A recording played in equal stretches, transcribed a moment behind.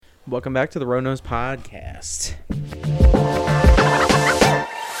Welcome back to the Ronos Podcast.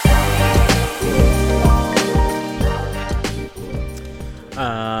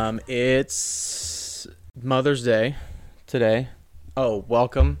 It's Mother's Day today. Oh,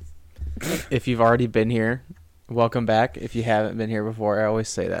 welcome. If you've already been here, welcome back. If you haven't been here before, I always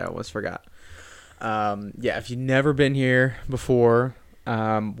say that. I always forgot. If you've never been here before,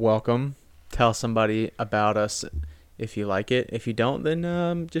 welcome. Tell somebody about us if you like it. If you don't,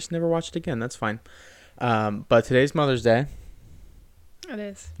 then just never watch it again. That's fine. But today's Mother's Day. It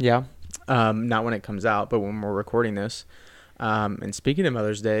is. Yeah. Not when it comes out, but when we're recording this. And speaking of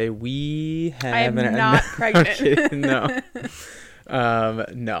Mother's Day, we have... I am not pregnant. No.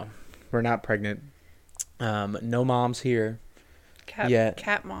 No, we're not pregnant. No moms here yet.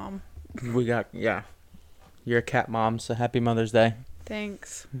 Cat mom. We got, yeah. You're a cat mom, so happy Mother's Day.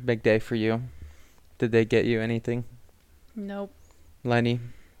 Thanks. Big day for you. Did they get you anything? Nope. Lenny?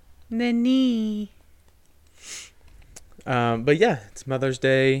 Nenny. But yeah, it's Mother's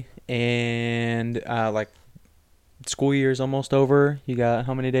Day, and school year's almost over. You got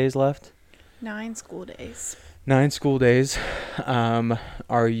how many days left? 9 school days. 9 school days.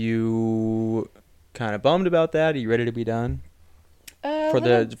 Are you kind of bummed about that? Are you ready to be done for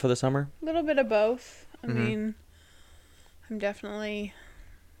the summer? A little bit of both. I mean, I'm definitely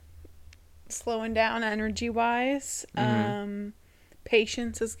slowing down energy-wise.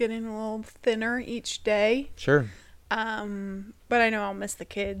 Patience is getting a little thinner each day. Sure. But I know I'll miss the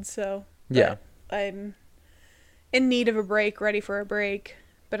kids, so yeah. I'm in need of a break, ready for a break.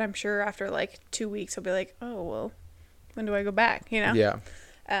 But I'm sure after like 2 weeks, I'll be like, oh, well, when do I go back? You know? Yeah.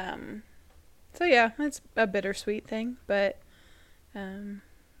 So yeah, it's a bittersweet thing, but I'm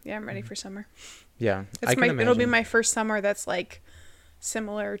ready for summer. Yeah. It'll be my first summer that's like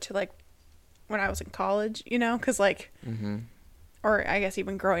similar to like when I was in college, you know? Because like, or I guess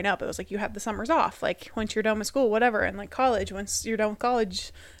even growing up, it was like you have the summers off. Like once you're done with school, whatever. And like college, once you're done with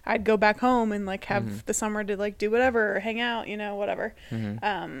college, I'd go back home and like have the summer to like do whatever, or hang out, you know, whatever.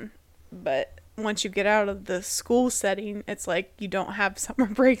 But once you get out of the school setting, it's like you don't have summer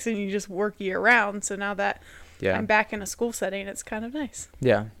breaks and you just work year round. So now that I'm back in a school setting, it's kind of nice.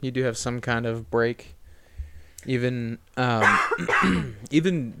 Yeah, you do have some kind of break. Even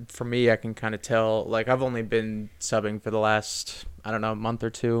even for me, I can kind of tell, like I've only been subbing for the last, I don't know, month or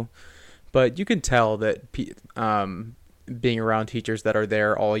two, but you can tell that being around teachers that are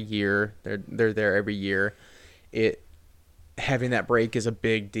there all year, they're there every year, having that break is a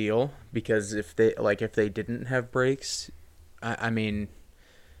big deal, because if they didn't have breaks, I mean,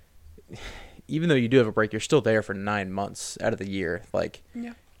 even though you do have a break, you're still there for 9 months out of the year. Like,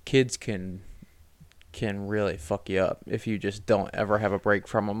 kids can really fuck you up if you just don't ever have a break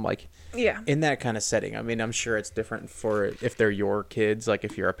from them, like in that kind of setting. I mean, I'm sure it's different for if they're your kids, like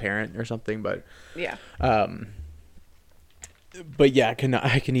if you're a parent or something, but but yeah,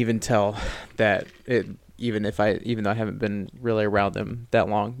 I can even tell that even though I haven't been really around them that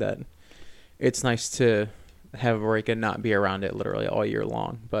long, that it's nice to have a break and not be around it literally all year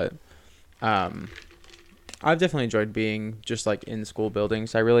long. But I've definitely enjoyed being just like in school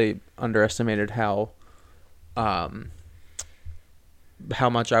buildings. I really underestimated how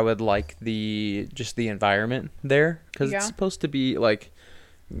much I would like the environment there, because it's supposed to be like,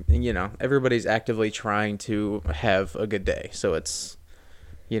 you know, everybody's actively trying to have a good day, so it's,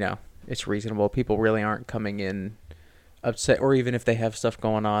 you know, it's reasonable. People really aren't coming in upset, or even if they have stuff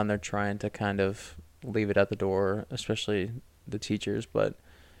going on, they're trying to kind of leave it at the door, especially the teachers. But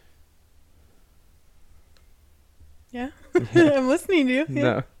I'm listening to you.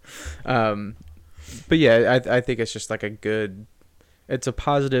 No. But yeah, I think it's just like it's a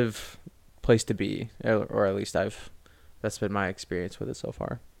positive place to be, or at least that's been my experience with it so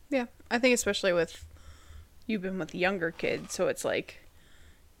far. Yeah, I think especially with you've been with younger kids, so it's like,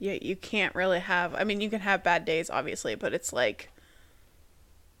 you can't really have, I mean, you can have bad days, obviously, but it's like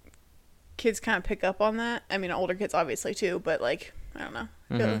kids kind of pick up on that. I mean, older kids obviously too, but like, I don't know.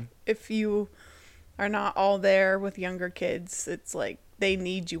 I feel like if you are not all there with younger kids, it's like they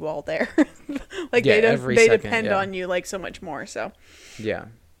need you all there. Like they depend on you like so much more. So yeah,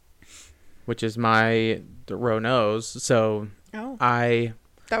 which is the Ronos. So I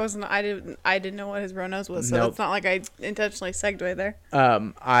didn't know what his Ronos was, so it's not like I intentionally segued there.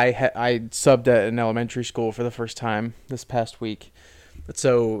 I subbed at an elementary school for the first time this past week.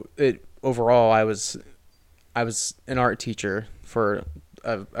 So overall, I was an art teacher for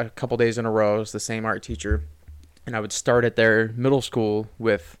a couple days in a row. I was the same art teacher, and I would start at their middle school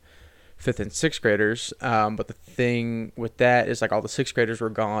with 5th and 6th graders. But the thing with that is, like, all the 6th graders were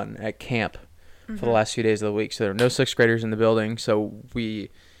gone at camp for the last few days of the week, so there were no 6th graders in the building. So we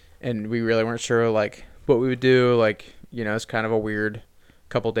and we really weren't sure like what we would do. Like, you know, it's kind of a weird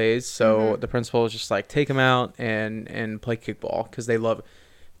couple days. So the principal was just like, take them out and play kickball, because they love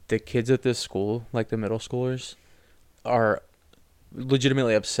the kids at this school. Like the middle schoolers are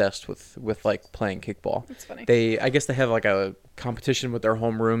legitimately obsessed with like playing kickball. That's funny. I guess they have like a competition with their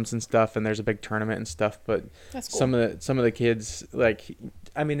homerooms and stuff, and there's a big tournament and stuff. But That's cool. some of the kids, like,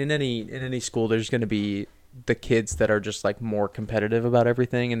 I mean, in any school, there's going to be the kids that are just like more competitive about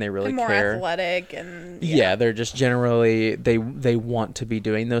everything, and they really And more care. athletic and Yeah, they're just generally they want to be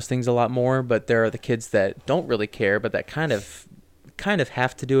doing those things a lot more. But there are the kids that don't really care, but that kind of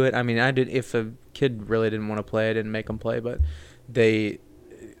have to do it. I mean, I did. If a kid really didn't want to play, I didn't make them play, but they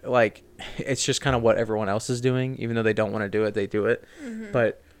like, it's just kind of what everyone else is doing. Even though they don't want to do it, they do it.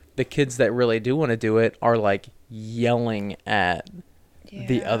 But the kids that really do want to do it are like yelling at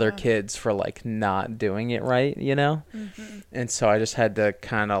the other kids for like not doing it right, you know? And so I just had to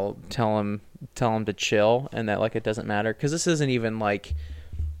kind of tell them to chill, and that like it doesn't matter, because this isn't even like,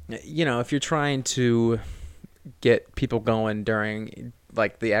 you know, if you're trying to get people going during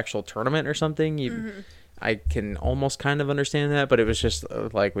like the actual tournament or something, I can almost kind of understand that, but it was just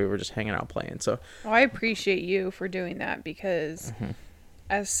like we were just hanging out playing. So well, I appreciate you for doing that, because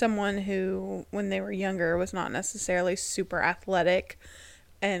as someone who, when they were younger, was not necessarily super athletic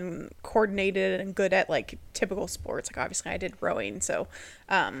and coordinated and good at like typical sports, like obviously I did rowing, so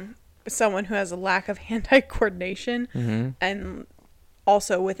someone who has a lack of hand-eye coordination and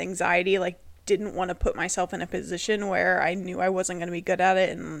also with anxiety, like didn't want to put myself in a position where I knew I wasn't going to be good at it,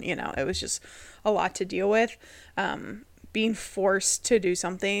 and you know, it was just a lot to deal with. Being forced to do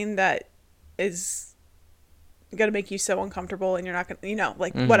something that is going to make you so uncomfortable, and you're not going to, you know,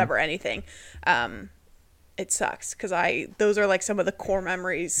 like whatever, anything, it sucks, because those are like some of the core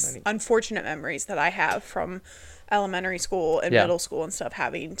memories, unfortunate memories that I have from elementary school and middle school and stuff,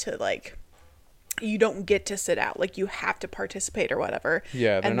 having to like, you don't get to sit out, like you have to participate or whatever.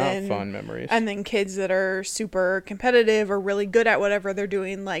 yeah, they're not fun memories. And then kids that are super competitive or really good at whatever they're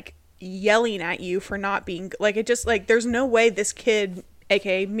doing, like yelling at you for not being, like, it just like, there's no way this kid,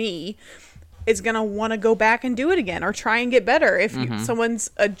 aka me, is gonna want to go back and do it again or try and get better if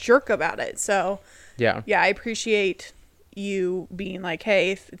someone's a jerk about it. So yeah, I appreciate you being like,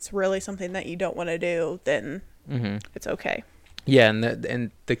 hey, if it's really something that you don't want to do, then it's okay. Yeah, and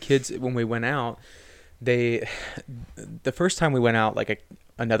the kids, when we went out, the first time we went out, like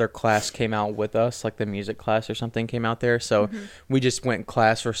another class came out with us, like the music class or something came out there. So we just went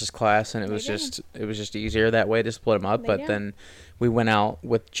class versus class, and it was just easier that way to split them up. But then we went out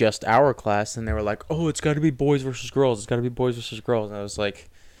with just our class, and they were like, "Oh, it's got to be boys versus girls. It's got to be boys versus girls." And I was like,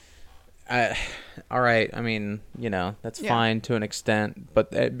 all right, I mean, you know, that's fine to an extent,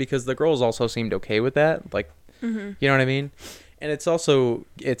 but because the girls also seemed okay with that, like, you know what I mean? And it's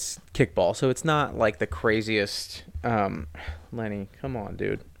kickball, so it's not like the craziest. Lenny, come on,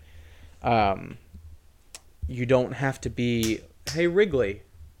 dude. You don't have to be, hey, Wrigley,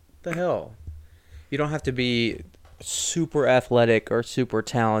 the hell? You don't have to be super athletic or super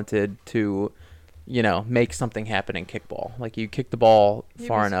talented to, you know, make something happen in kickball. Like, you kick the ball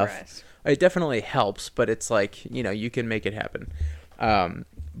far enough. It definitely helps, but it's like, you know, you can make it happen.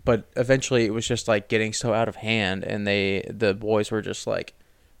 But eventually it was just like getting so out of hand, and the boys were just like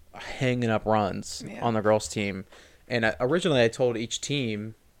hanging up runs on the girls' team. And originally I told each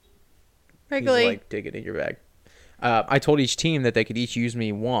team, Wrigley, he's like digging in your bag. I told each team that they could each use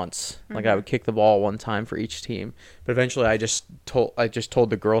me once. Like, I would kick the ball one time for each team. But eventually I just told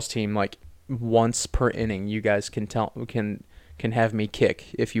the girls' team, like, once per inning, you guys can have me kick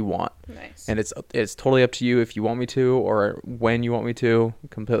if you want. Nice. And it's totally up to you if you want me to, or when you want me to.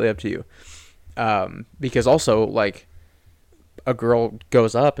 Completely up to you. Because also, like, a girl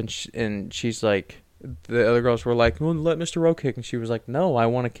goes up and she's like, the other girls were like, well, let Mr. Rowe kick, and she was like, no, I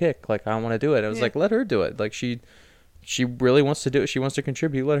want to kick, like, I want to do it. I was like, let her do it. Like, she really wants to do it. She wants to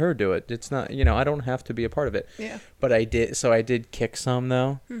contribute. Let her do it. It's not, you know, I don't have to be a part of it. Yeah. But I did kick some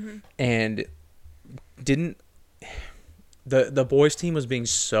though, and didn't. The boys' team was being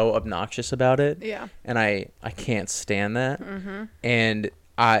so obnoxious about it. Yeah. And I can't stand that. And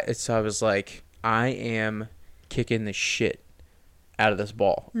I was like, I am kicking the shit out of this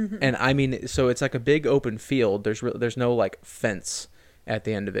ball. And I mean, so it's like a big open field. There's no like fence at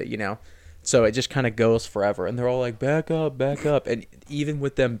the end of it, you know? So it just kind of goes forever. And they're all like, back up, back up. And even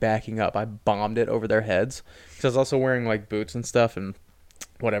with them backing up, I bombed it over their heads. Because I was also wearing like boots and stuff and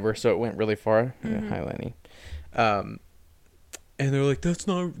whatever. So it went really far. Yeah, hi, Lenny. And they're like, that's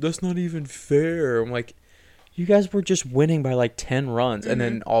not even fair. I'm like, you guys were just winning by like 10 runs. And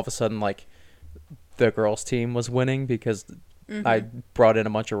then all of a sudden, like, the girls' team was winning because I brought in a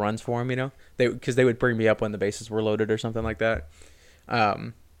bunch of runs for them, because they would bring me up when the bases were loaded or something like that.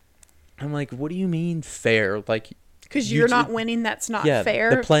 I'm like, what do you mean fair? Like, because you're not winning, that's not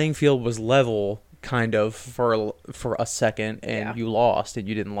fair. The playing field was level kind of for a second, and you lost, and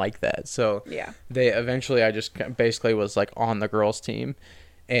you didn't like that. So they eventually, I just basically was like on the girls' team,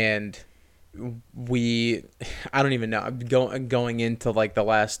 and I don't even know, going into like the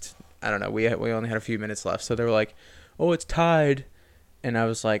last, I don't know, we only had a few minutes left, so they were like, oh, it's tied, and I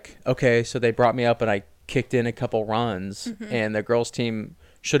was like, okay, so they brought me up, and I kicked in a couple runs, and the girls' team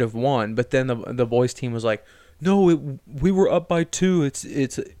should have won, but then the boys' team was like, no, we were up by 2.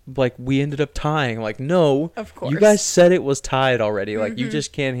 It's like we ended up tying. Like, no, of course, you guys said it was tied already. Like, you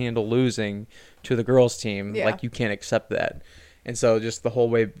just can't handle losing to the girls' team. Like, you can't accept that. And so just the whole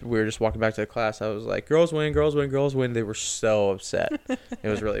way we were just walking back to the class, I was like, girls win, girls win, girls win. They were so upset. It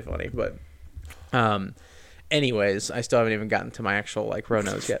was really funny. But anyways, I still haven't even gotten to my actual like row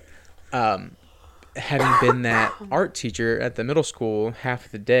notes yet. Having been that art teacher at the middle school, half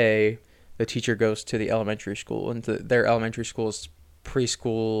of the day the teacher goes to the elementary school, and their elementary school is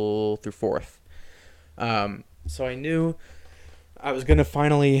preschool through 4th. So I knew I was going to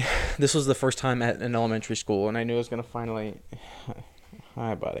finally, this was the first time at an elementary school, and I knew I was going to finally,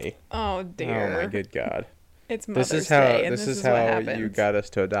 hi buddy. Oh dear. Oh my good God. It's Mother's Day, and this is how you got us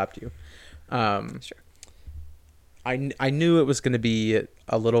to adopt you. Sure. I knew it was going to be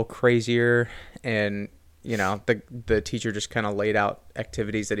a little crazier, and the teacher just kind of laid out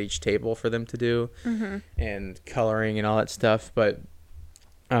activities at each table for them to do, and coloring and all that stuff. But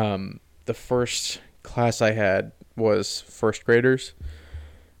the first class I had was first graders,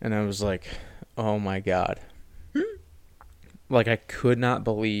 and I was like, oh my God. Like, I could not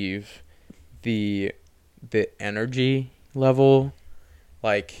believe the energy level.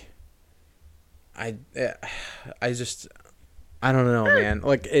 Like, I don't know, man.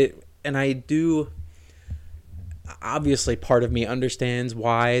 Like, it, and I do, obviously part of me understands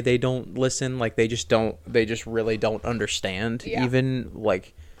why they don't listen. Like, they just really don't understand, even,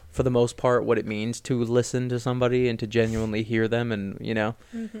 like, for the most part, what it means to listen to somebody and to genuinely hear them, and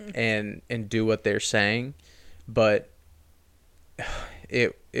and do what they're saying. But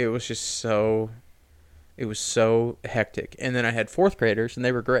it was just so hectic. And then I had 4th graders, and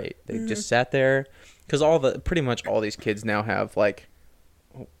they were great. They just sat there, because pretty much all these kids now have, like,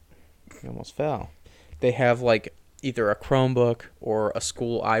 oh, you almost fell. They have, like, either a Chromebook or a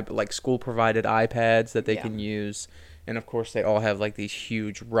school provided iPads that they can use. And of course they all have like these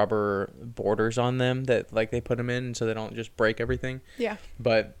huge rubber borders on them that like they put them in so they don't just break everything. Yeah.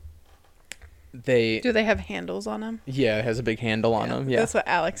 But do they have handles on them? Yeah, it has a big handle on them. Yeah. That's what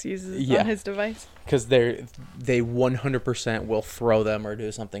Alex uses on his device. Because they 100% will throw them or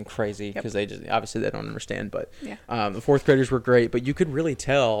do something crazy because they just obviously they don't understand. But the 4th graders were great, but you could really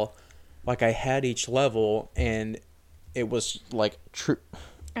tell, like, I had each level and it was like true.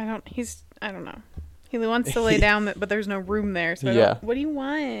 I don't know. He wants to lay down, but there's no room there. So what do you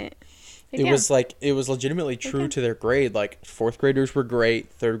want? It was legitimately true to their grade. Like, 4th graders were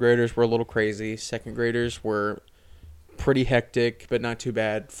great. 3rd graders were a little crazy. 2nd graders were pretty hectic, but not too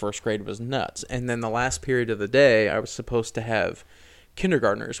bad. 1st grade was nuts. And then the last period of the day, I was supposed to have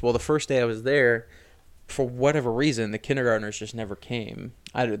kindergartners. Well, the first day I was there, for whatever reason, the kindergartners just never came.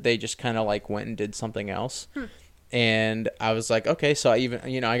 They just kind of like went and did something else. And I was like, okay, so I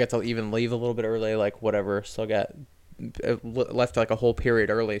got to even leave a little bit early, like whatever. Still got left like a whole period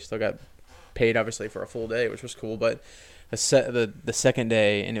early. Still got paid obviously for a full day, which was cool. But the second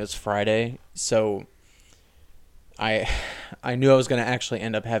day, and it was Friday, so I knew I was going to actually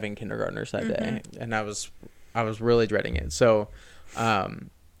end up having kindergartners that day, and I was really dreading it. So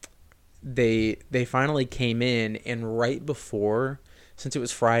they finally came in, and right before, since it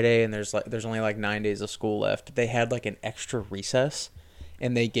was Friday and there's only like 9 days of school left, they had like an extra recess,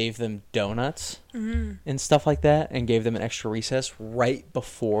 and they gave them donuts and stuff like that, and gave them an extra recess right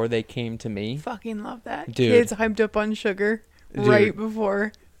before they came to me. Fucking love that. Dude. Kids hyped up on sugar right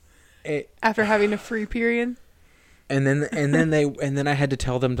before, after having a free period. And then I had to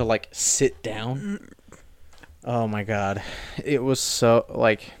tell them to like sit down. Oh my God, it was so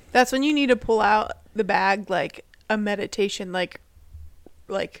like. That's when you need to pull out the bag, like a meditation, like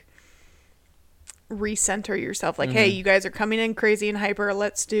recenter yourself. Like, hey, you guys are coming in crazy and hyper.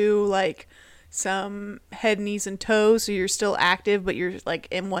 Let's do like some head, knees, and toes, so you're still active, but you're like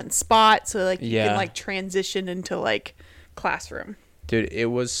in one spot, so like you can like transition into like classroom. Dude, it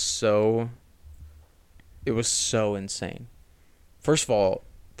was so insane. First of all,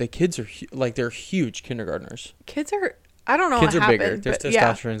 the kids are they're huge kindergartners. Kids are, I don't know. Kids what are happened, bigger. There's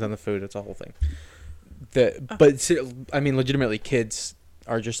testosterone on the food. It's a whole thing. I mean, legitimately, kids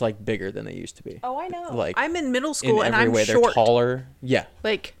are just like bigger than they used to be. Oh, I know. Like I'm in middle school in and every I'm way, short. they're taller. Yeah.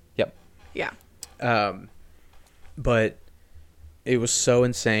 Like. Yep. Yeah. But it was so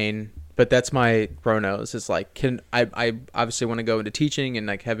insane. But that's my Ronos. It's like, I obviously want to go into teaching and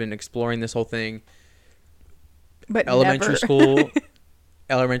like have been exploring this whole thing. But elementary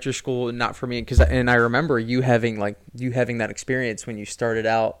never. school, not for me. And I remember you having that experience when you started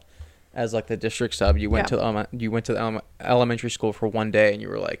out as like the district sub. You went to the elementary school for one day and you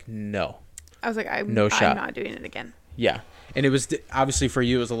were like, no. I was like, I'm not doing it again. Yeah. And it was obviously for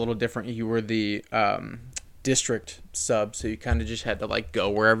you, it was a little different. You were the district sub, so you kind of just had to like go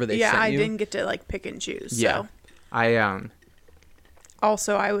wherever they sent you. Yeah, I didn't get to like pick and choose. Yeah. So.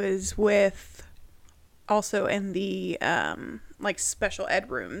 Also, I was in the like special ed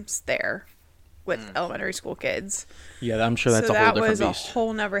rooms there with elementary school kids. Yeah, I'm sure that's a whole different beast. So that was a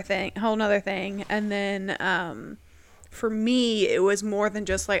whole nother thing. And then for me, it was more than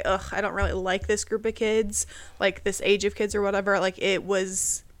just like, I don't really like this group of kids, like this age of kids or whatever. Like it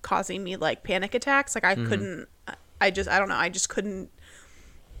was causing me like panic attacks. Like I couldn't, I don't know. I just couldn't,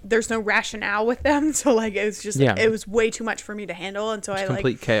 there's no rationale with them. So like, it was just, it was way too much for me to handle. And so it's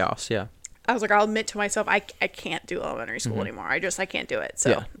complete chaos. Yeah. I was like, I'll admit to myself, I can't do elementary school anymore. I can't do it. So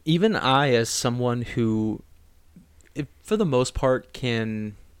yeah. Even I, as someone who, for the most part,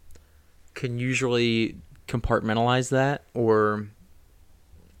 can usually compartmentalize that, or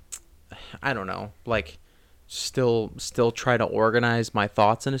I don't know, like still try to organize my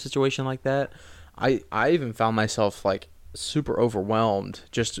thoughts in a situation like that. I even found myself like super overwhelmed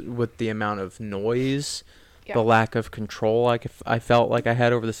just with the amount of noise. Yeah. The lack of control I felt like I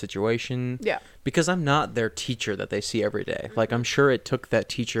had over the situation. Yeah. Because I'm not their teacher that they see every day. Like, I'm sure it took that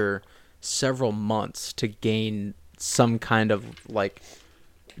teacher several months to gain some kind of, like,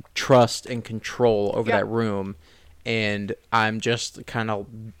 trust and control over that room. And I'm just kind of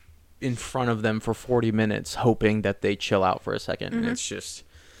in front of them for 40 minutes hoping that they chill out for a second. And it's just,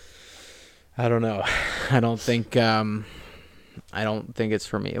 I don't know. I don't think it's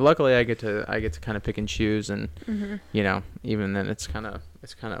for me. Luckily, I get to kind of pick and choose, and you know, even then, it's kind of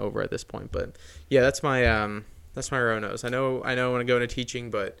over at this point. But yeah, that's my Ronos. I know I want to go into teaching,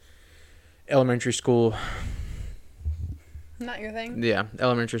 but elementary school, not your thing. Yeah,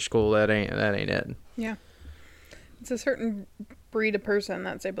 elementary school, that ain't it. Yeah, it's a certain breed of person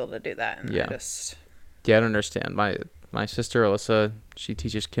that's able to do that. And yeah, I don't understand. My sister Alyssa, she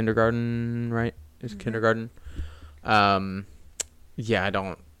teaches kindergarten, right? Is kindergarten. Yeah, I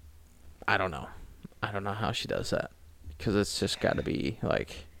don't know. I don't know how she does that, because it's just got to be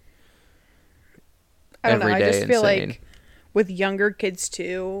like I don't know. I just feel like with younger kids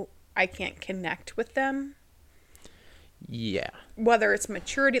too, I can't connect with them. Yeah. Whether it's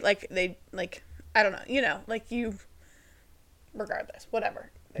maturity, like they like, I don't know, you know, like you, regardless, whatever.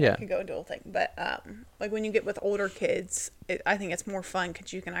 Yeah. I could go into a whole thing, but like when you get with older kids, I think it's more fun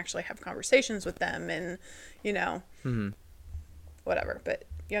because you can actually have conversations with them, and you know. Whatever, but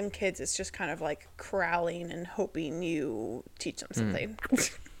young kids, it's just kind of like corralling and hoping you teach them something.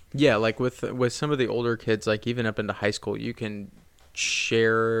 Yeah, like with some of the older kids, like even up into high school, you can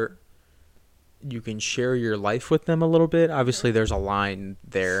share your life with them a little bit. Obviously, there's a line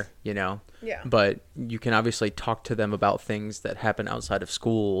there, you know. Yeah. But you can obviously talk to them about things that happen outside of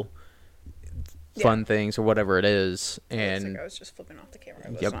school, fun things or whatever it is. And like I was just flipping off the camera.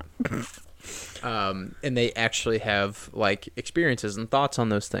 And they actually have like experiences and thoughts on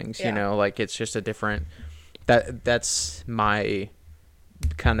those things, you know, like it's just a different, that's my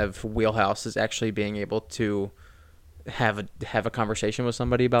kind of wheelhouse, is actually being able to have a conversation with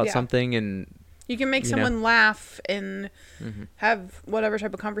somebody about something, and you can make someone laugh and have whatever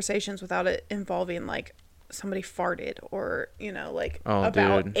type of conversations without it involving like somebody farted or, you know, like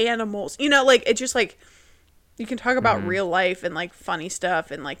about animals, you know, like it's just like, you can talk about real life and like funny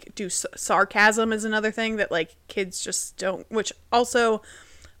stuff, and like do sarcasm is another thing that like kids just don't, which also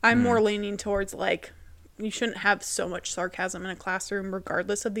I'm more leaning towards like you shouldn't have so much sarcasm in a classroom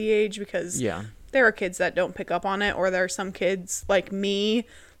regardless of the age, because there are kids that don't pick up on it, or there are some kids like me,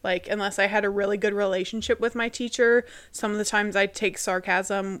 like unless I had a really good relationship with my teacher, some of the times I take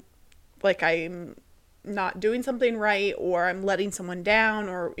sarcasm like I'm not doing something right, or I'm letting someone down,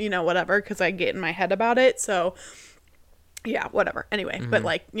 or you know, whatever, because I get in my head about it. So yeah, whatever, anyway. But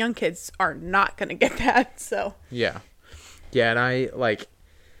like young kids are not gonna get that. So yeah, and I like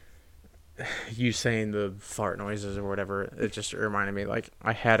you saying the fart noises or whatever, it just reminded me, like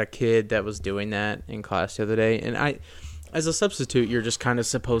I had a kid that was doing that in class the other day, and I, as a substitute, you're just kind of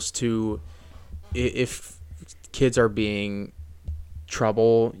supposed to, if kids are being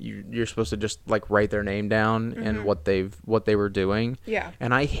trouble, you're supposed to just like write their name down and what they were doing. Yeah.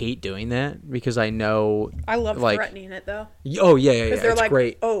 And I hate doing that because I know I love like threatening it though. oh yeah Because they're it's like,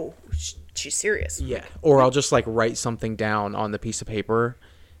 great. oh, she's serious. Yeah. Or I'll just like write something down on the piece of paper,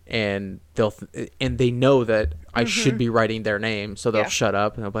 and and they know that I should be writing their name, so they'll shut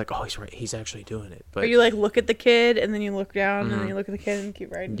up and they'll be like, oh, he's right, he's actually doing it. But or you like look at the kid and then you look down and then you look at the kid and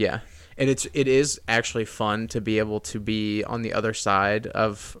keep writing. yeah. And it is actually fun to be able to be on the other side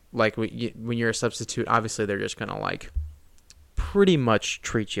of like when you're a substitute. Obviously, they're just gonna like pretty much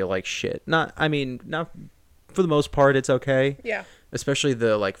treat you like shit. Not for the most part, it's okay. Yeah. Especially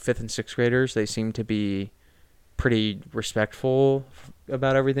the like 5th and 6th graders, they seem to be pretty respectful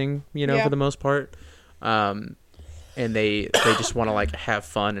about everything, for the most part. And they just want to like have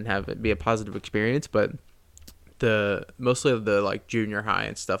fun and have it be a positive experience. But mostly of the like junior high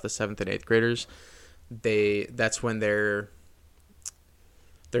and stuff, the 7th and 8th graders, that's when they're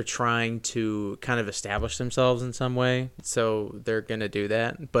trying to kind of establish themselves in some way. So they're going to do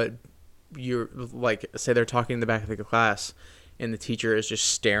that. But you're like, say they're talking in the back of the class and the teacher is just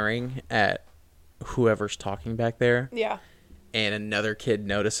staring at whoever's talking back there. Yeah. And another kid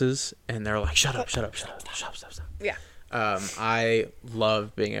notices and they're like, shut up. Yeah. I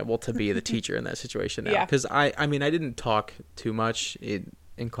love being able to be the teacher in that situation now. Because I mean, I didn't talk too much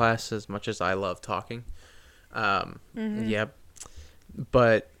in class as much as I love talking. Yep.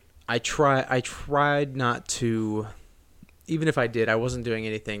 But I tried not to, even if I did, I wasn't doing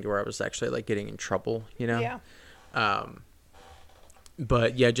anything to where I was actually like getting in trouble, Yeah.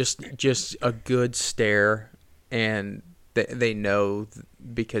 But yeah, just a good stare, and they know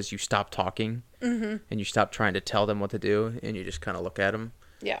because you stop talking and you stop trying to tell them what to do, and you just kind of look at them.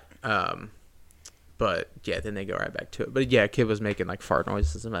 Yeah. But yeah, then they go right back to it. But yeah, a kid was making like fart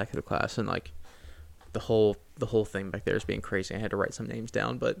noises in the back of the class, and like the whole thing back there is being crazy. I had to write some names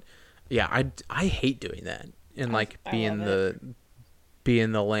down, but yeah, I hate doing that and like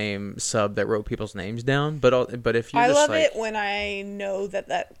being the lame sub that wrote people's names down. But if you're I just love like, it when I know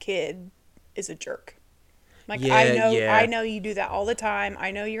that kid is a jerk. Like, Yeah, I know you do that all the time.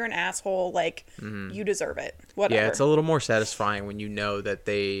 I know you're an asshole. Like, you deserve it. Whatever. yeah, it's a little more satisfying when you know that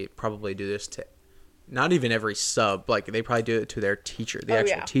they probably do this to not even every sub. Like, they probably do it to their teacher, the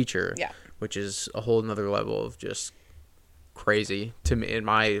actual teacher. Yeah. Which is a whole nother level of just crazy to me in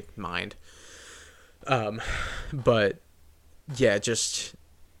my mind. But yeah, just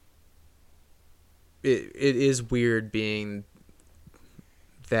it is weird being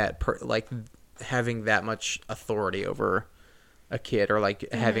that like having that much authority over a kid, or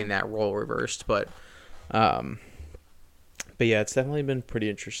like having that role reversed. But yeah, it's definitely been pretty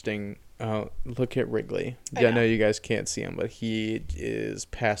interesting. Look at Wrigley. I know you guys can't see him, but he is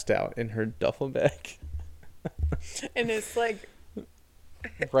passed out in her duffel bag. And it's like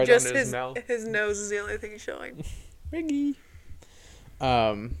right just under his mouth. His nose is the only thing showing. Wiggy.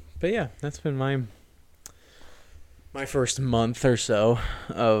 But yeah, that's been my first month or so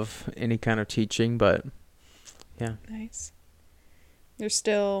of any kind of teaching. But yeah, Nice. You're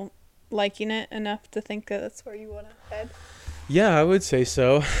still liking it enough to think that that's where you want to head? yeah, I would say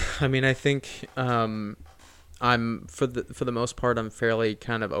so. I mean, I think I'm for the most part, I'm fairly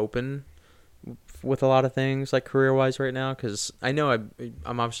kind of open with a lot of things, like career wise right now, because I know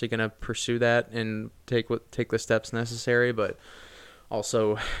I'm obviously gonna pursue that and take the steps necessary, but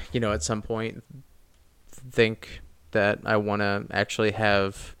also, at some point think that I want to actually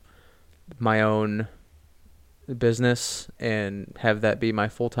have my own business and have that be my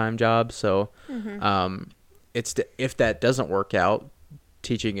full-time job. So if that doesn't work out,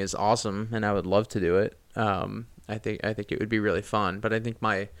 teaching is awesome and I would love to do it. I think it would be really fun, but I think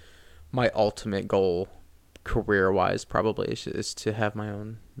my ultimate goal career-wise probably is to have my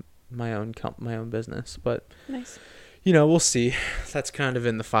own business. But Nice. we'll see. That's kind of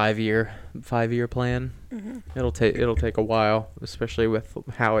in the 5-year plan. It'll take a while, especially with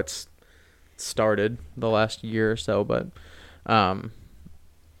how it's started the last year or so. But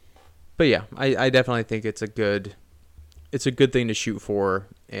yeah, I definitely think it's a good thing to shoot for,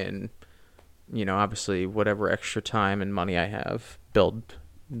 and obviously whatever extra time and money I have, build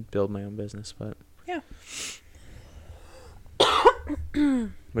my own business. But Yeah. what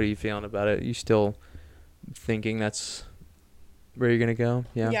are you feeling about it? You still thinking that's where you're gonna go?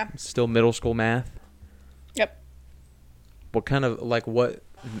 Yeah. Still middle school math? Yep. What kind of what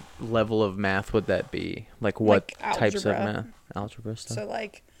level of math would that be? Like what Like types of algebra. math? Algebra stuff. So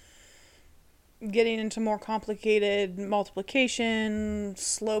like getting into more complicated multiplication,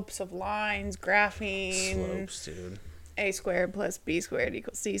 slopes of lines, graphing, Slopes, dude. a squared plus b squared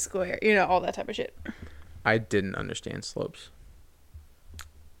equals c squared, all that type of shit. I didn't understand slopes.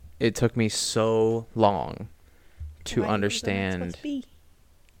 it took me so long to Why is that supposed understand to be?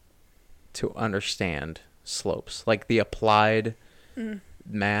 slopes, like the applied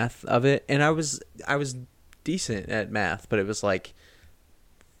math of it. And I was decent at math, but it was like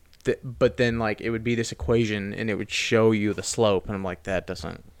but then like it would be this equation and it would show you the slope, and I'm like, that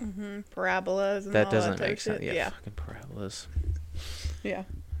doesn't Parabolas and that all doesn't that type make sense. shit. Yeah, fucking parabolas. Yeah.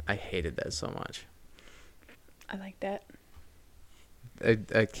 I hated that so much. I like that.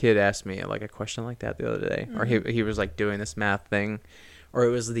 A kid asked me like a question like that the other day, or he was like doing this math thing, or it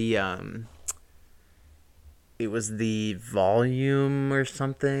was the volume or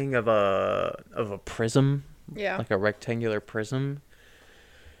something of a prism, Yeah. like a rectangular prism,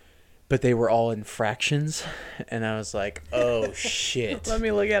 but they were all in fractions, and I was like, oh shit. Let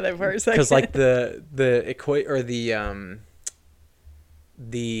me look at it for a second. Because like the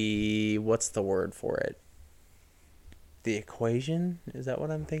what's the word for it? The equation? Is that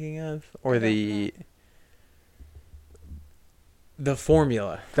what I'm thinking of? Or the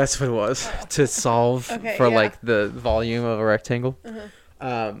formula. That's what it was to solve for like the volume of a rectangle.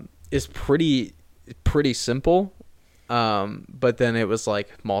 Is pretty simple. But then it was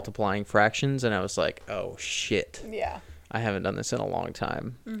like multiplying fractions, and I was like, oh shit. Yeah. I haven't done this in a long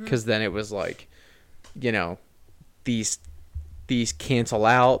time. Because then it was like, you know, these cancel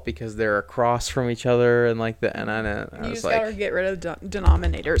out because they're across from each other, and like that. And I You was just like, gotta get rid of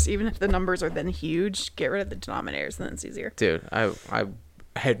denominators, even if the numbers are then huge. Get rid of the denominators, and then it's easier. dude, I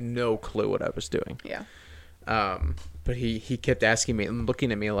had no clue what I was doing. Yeah. But he kept asking me and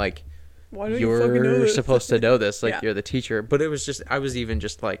looking at me like, Why don't you fucking know you're this? supposed to know this, like Yeah. you're the teacher. But it was just, I was even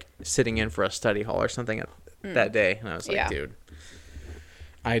just like sitting in for a study hall or something that day, and I was like, dude,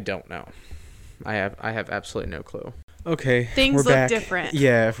 I don't know. I have absolutely no clue. Okay, Things we're look back. different.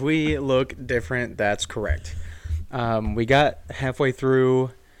 Yeah, if we look different, that's correct. We got halfway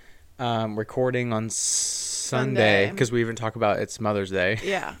through recording on Sunday because we even talk about it's Mother's Day.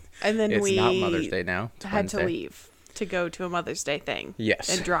 Yeah. And then It's we not Mother's Day now. It's had to Wednesday. leave to go to a Mother's Day thing.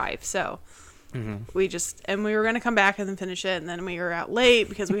 Yes. And drive. So we were going to come back and then finish it. And then we were out late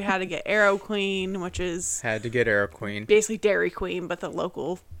because we had to get Aero Queen, which is Had to get Aero Queen. basically Dairy Queen, but the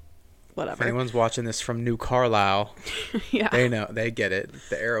local whatever. If anyone's watching this from New Carlisle, Yeah. they know, they get it.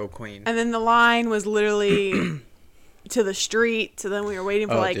 The Aero Queen. And then the line was literally to the street. So then we were waiting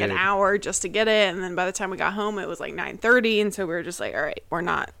for an dude. hour just to get it. And then by the time we got home, it was like 9:30. And so we were just like, all right, we're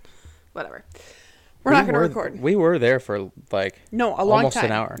not, whatever. We're not going to record. We were there for like No, a long almost time.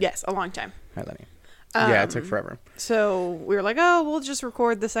 an hour. Yes, a long time. All right, Lenny. Yeah, it took forever. So we were like, oh, we'll just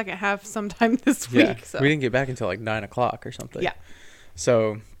record the second half sometime this Yeah, week. So we didn't get back until like 9 o'clock or something. yeah.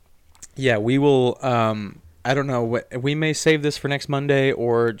 So, yeah, we will. I don't know. We may save this for next Monday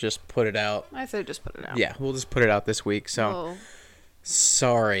or just put it out. I say just put it out. Yeah, we'll just put it out this week. So, Little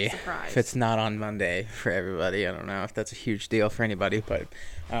sorry surprise. if it's not on Monday for everybody. I don't know if that's a huge deal for anybody, but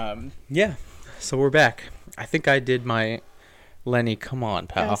yeah. So we're back. I think I did my Lenny. Come on,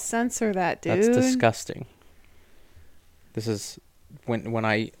 pal. Gotta censor that, dude. That's disgusting. This is when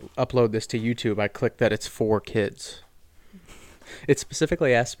I upload this to YouTube, I click that it's for kids. It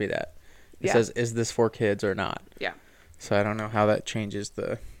specifically asks me that. It says, is this for kids or not? Yeah. So I don't know how that changes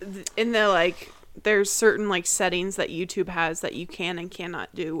the... In the, like, there's certain, like, settings that YouTube has that you can and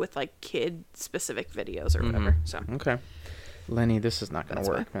cannot do with, like, kid-specific videos or whatever. So Okay. Lenny, this is not going to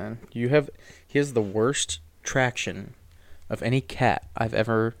work, man. He has the worst traction of any cat I've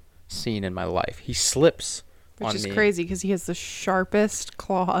ever seen in my life. He slips on which is me. crazy because he has the sharpest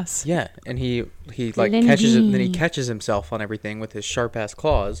claws. Yeah, and he like catches it, and then he catches himself on everything with his sharp ass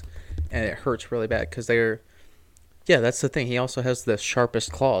claws, and it hurts really bad because they're. Yeah, that's the thing. He also has the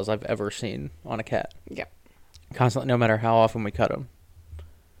sharpest claws I've ever seen on a cat. Yeah. Constantly, no matter how often we cut him.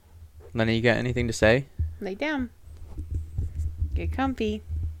 Lenny, you got anything to say? Lay down. Get comfy.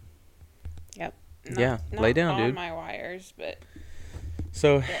 Yep. Yeah, lay down, on dude. my wires, but.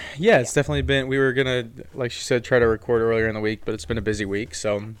 So, yeah, it's definitely been. We were gonna, like she said, try to record earlier in the week, but it's been a busy week,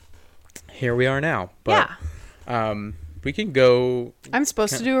 so here we are now. But, yeah. We can go. I'm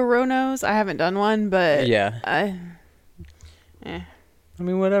supposed to do a row nose. I haven't done one, but Yeah. I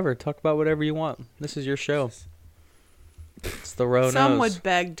mean, whatever. Talk about whatever you want. This is your show. It's the row some nose. would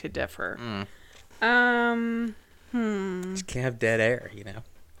beg to differ. Just can't have dead air, you know.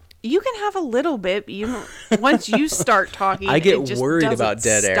 You can have a little bit, but you don't, once you start talking, I get it just worried doesn't about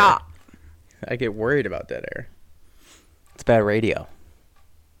dead air. stop. I get worried about dead air. It's bad radio.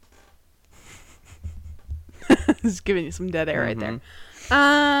 Just giving you some dead air right there.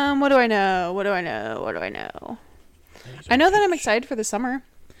 Mm-hmm. What do I know? What do I know? I know that I'm excited for the summer.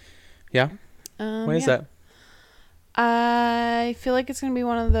 Yeah. When is that? I feel like it's going to be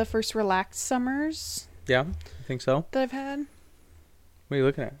one of the first relaxed summers Yeah, I think so. that I've had. What are you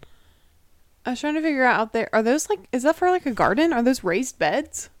looking at? I was trying to figure out there. Are those like, is that for like a garden? Are those raised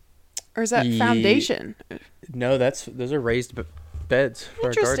beds? Or is that foundation? No, those are raised beds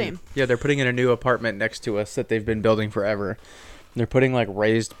for a garden. Interesting. Yeah, they're putting in a new apartment next to us that they've been building forever. They're putting like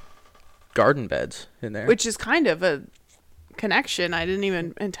raised garden beds in there. Which is kind of a connection. I didn't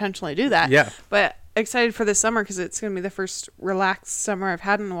even intentionally do that. Yeah. But excited for this summer because it's going to be the first relaxed summer I've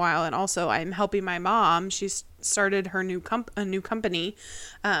had in a while. And also I'm helping my mom. She's started her new company,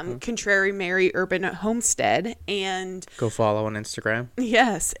 Contrary Mary Urban Homestead. And Go follow on Instagram.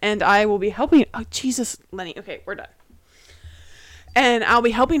 yes. And I will be helping. Oh, Jesus, Lenny. Okay, we're done. And I'll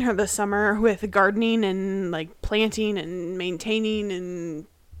be helping her this summer with gardening and like planting and maintaining and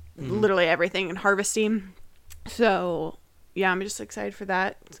literally everything and harvesting. So yeah, I'm just excited for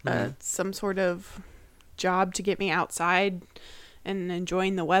that. Some sort of job to get me outside and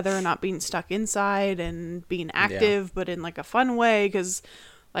enjoying the weather and not being stuck inside and being active, but in like a fun way. Cause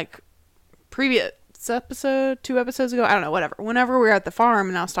like previous episode, 2 episodes ago, I don't know, whatever, whenever we were at the farm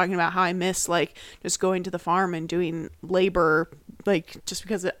and I was talking about how I miss like just going to the farm and doing labor, like just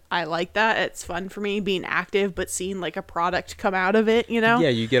because I like that. It's fun for me being active, but seeing like a product come out of it, you know? Yeah,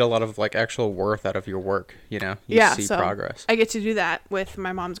 you get a lot of like actual worth out of your work, you know? You see so progress. I get to do that with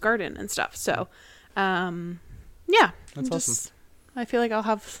my mom's garden and stuff. So, yeah. That's awesome. I feel like I'll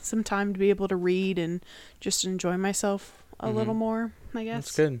have some time to be able to read and just enjoy myself a little more, I guess.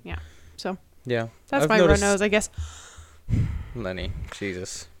 That's good. Yeah. So Yeah. that's I've my noticed- run nose, I guess. Lenny,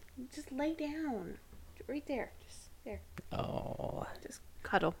 Jesus. Just lay down. Right there. Just there. Oh, Just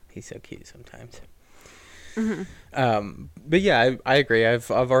cuddle. he's so cute sometimes. But yeah, I agree. I've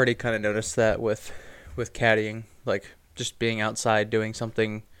already kind of noticed that with caddying, like just being outside doing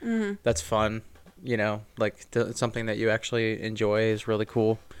something that's fun, you know, like something that you actually enjoy is really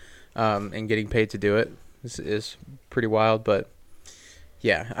cool, and getting paid to do it is pretty wild. But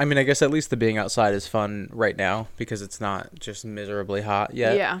yeah, I mean, I guess at least the being outside is fun right now because it's not just miserably hot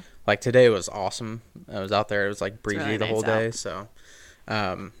yet. Yeah. Like today was awesome. I was out there. It was like breezy really the whole nice day. out.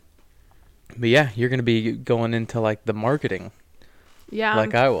 So, but yeah, you're going to be going into like the marketing Yeah.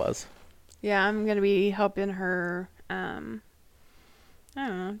 like I was. Yeah, I'm going to be helping her, I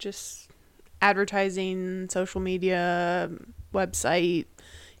don't know, just advertising, social media, website,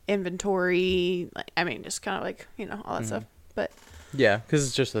 inventory. Like, I mean, just kind of like, you know, all that stuff. But Yeah, because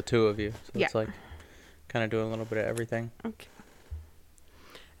it's just the two of you. So Yeah. it's like kind of doing a little bit of everything. okay.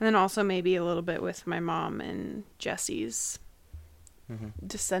 And then also maybe a little bit with my mom and Jesse's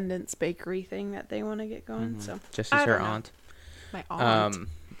Descendants Bakery thing that they want to get going. So Jesse's I her don't know. aunt. My aunt.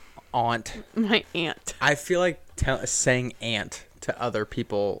 Aunt. My aunt. I feel like saying aunt to other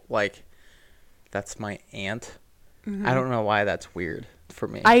people, like, that's my aunt. I don't know why that's weird for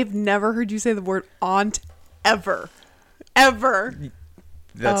me. I've never heard you say the word aunt ever. Ever.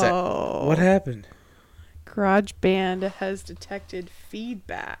 That's it. What happened? GarageBand has detected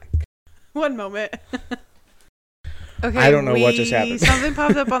feedback. One moment. Okay, I don't know what just happened. Something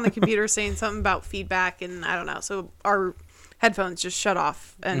popped up on the computer saying something about feedback, and I don't know. So our headphones just shut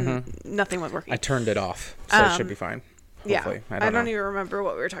off, and nothing was working. I turned it off, so it should be fine. Hopefully. Yeah, I don't know. even remember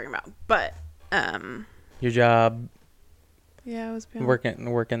what we were talking about, but Your job, yeah, it was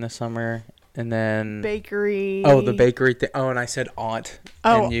working this summer, and then bakery. Oh, the bakery thing. Oh, and I said aunt.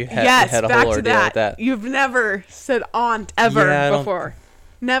 Oh, and you had a back whole to ordeal with that. You've never said aunt ever Yeah, before.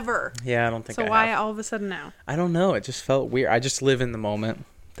 Never. Yeah, I don't think So I why have. all of a sudden now? I don't know. It just felt weird. I just live in the moment.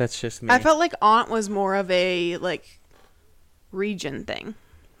 That's just me. I felt like aunt was more of a like region thing.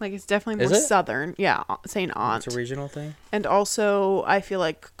 Like it's definitely more Is it? southern. Yeah, saying aunt. It's a regional thing. And also I feel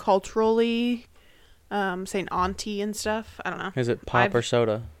like culturally saying auntie and stuff. I don't know. Is it pop or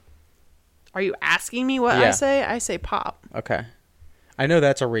soda? Are you asking me what Yeah. I say? I say pop. Okay. I know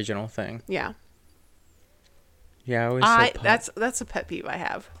that's a regional thing. Yeah. Yeah, I always say pop. That's a pet peeve I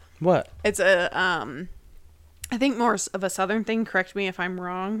have. What? It's a I think more of a southern thing. Correct me if I'm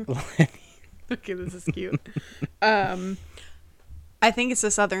wrong. Okay, this is cute. I think it's a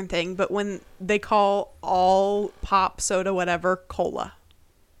southern thing, but when they call all pop, soda, whatever, cola.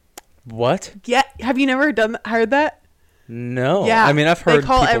 What? Yeah, have you never heard that? No. Yeah, I mean, I've they heard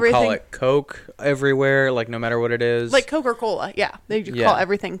call people everything- call it Coke everywhere, like no matter what it is. Like Coke or Cola. Yeah, they just call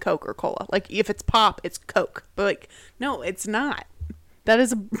everything Coke or Cola. Like if it's pop, it's Coke. But like, no, it's not. That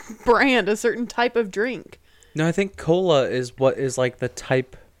is a brand, a certain type of drink. No, I think cola is what is like the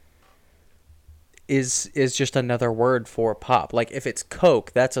type is just another word for pop. Like if it's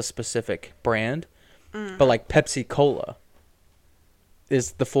Coke, that's a specific brand. But like Pepsi Cola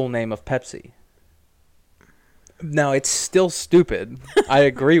is the full name of Pepsi. No, it's still stupid. I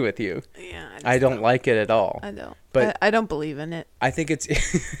agree with you. Yeah, I don't like it at all. I don't. But I don't believe in it. I think it's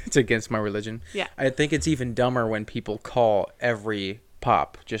it's against my religion. Yeah. I think it's even dumber when people call every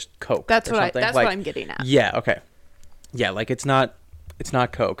pop just Coke. That's or what something. that's like, what I'm getting at. Yeah. Okay. Yeah, like it's not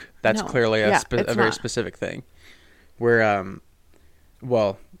Coke. That's No. clearly Yeah, a it's very not. specific thing. Where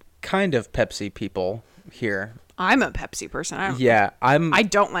well, kind of Pepsi people here. I'm a Pepsi person. I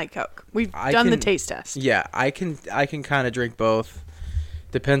don't like Coke. We've I done the can- taste test. Yeah, I can kind of drink both.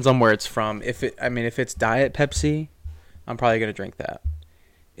 Depends on where it's from. If it's Diet Pepsi, I'm probably gonna drink that.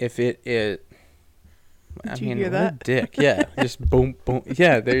 If it is, Did you hear that? what a dick. Yeah, just boom, boom.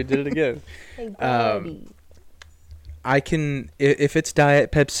 Yeah, they did it again. I can if it's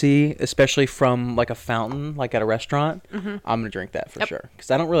Diet Pepsi, especially from like a fountain, like at a restaurant, I'm gonna drink that for sure.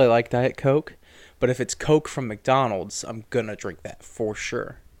 Because I don't really like Diet Coke, but if it's Coke from McDonald's, I'm gonna drink that for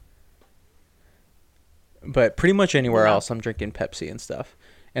sure. But pretty much anywhere else, I'm drinking Pepsi and stuff,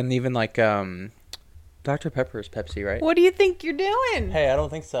 and even like Dr. Pepper is Pepsi, right? What do you think you're doing? Hey, I don't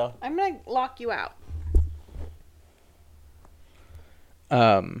think so. I'm gonna lock you out.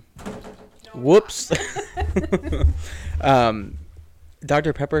 Whoops.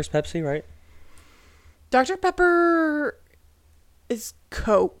 Dr. Pepper is Pepsi, right? Dr. Pepper is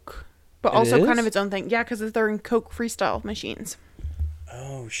Coke, but It also kind is? of its own thing. Yeah, because they're in Coke Freestyle machines.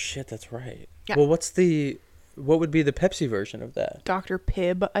 Oh shit, that's right. Yeah. Well, what would be the Pepsi version of that? Dr.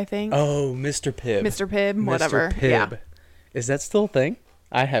 Pibb, I think. Oh, Mr. Pibb. Mr. Pibb, whatever. Mr. Pibb. Yeah. Is that still a thing?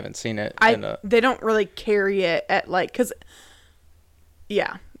 I haven't seen it. They don't really carry it at like, cause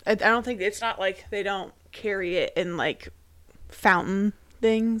yeah, I don't think it's not like they don't carry it in like fountain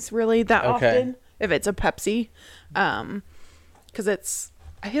things really that often. If it's a Pepsi, cause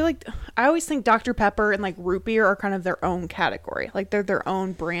I feel like I always think Dr. Pepper and like root beer are kind of their own category, like they're their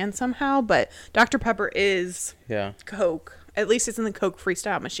own brand somehow. But Dr. Pepper is Coke. At least it's in the Coke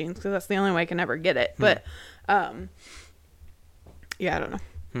Freestyle machines because that's the only way I can ever get it. But yeah, I don't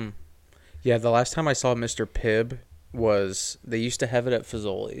know. Yeah, the last time I saw Mr. Pibb was they used to have it at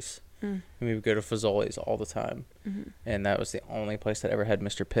Fazoli's. And we would go to Fazoli's all the time. And that was the only place that ever had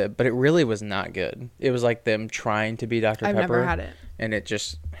Mr. Pibb. But it really was not good. It was like them trying to be Dr. I've Pepper. never had it. And it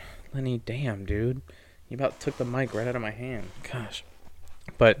just... Lenny, damn, dude. You about took the mic right out of my hand. Gosh.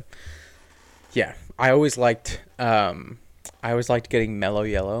 But, yeah. I always liked getting Mellow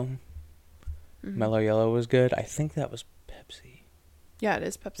Yellow. Mellow Yellow was good. I think that was Pepsi. Yeah, it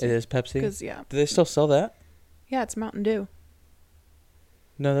is Pepsi. It is Pepsi? 'Cause, yeah. Do they still sell that? Yeah, it's Mountain Dew.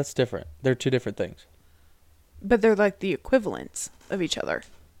 No, that's different. They're two different things. But they're like the equivalents of each other.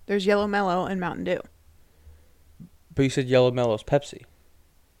 There's Yellow Mellow and Mountain Dew. But you said Yellow Mellow's Pepsi.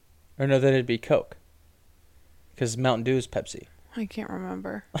 Or no, then it'd be Coke. Because Mountain Dew is Pepsi. I can't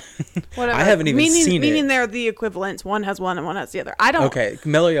remember. Whatever. I haven't even seen it. Meaning they're the equivalents. One has one and one has the other. I don't. Okay,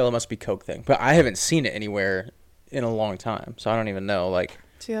 Mellow Yellow must be Coke thing. But I haven't seen it anywhere in a long time. So I don't even know. Like,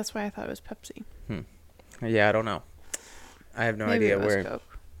 See, that's why I thought it was Pepsi. yeah, I don't know. I have no Maybe idea it was where. Coke.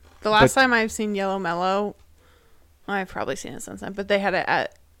 The last time I've seen Yellow Mellow, I've probably seen it since then. But they had it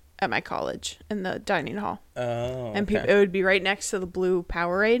at my college in the dining hall. Oh, And okay. it would be right next to the blue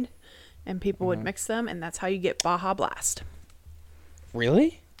Powerade. And people would mix them. And that's how you get Baja Blast.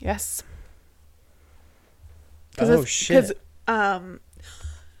 Really? Yes. Oh, shit. Because,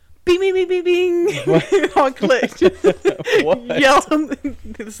 bing, bing, bing, bing, bing. It all clicked. What? Yellow,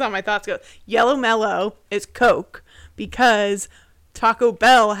 this is how my thoughts go. Yellow Mellow is Coke because Taco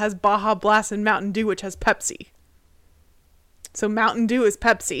Bell has Baja Blast and Mountain Dew, which has Pepsi. So Mountain Dew is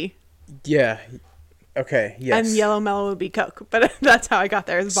Pepsi. Yeah. Okay, yes. And Yellow Mellow would be Coke. But that's how I got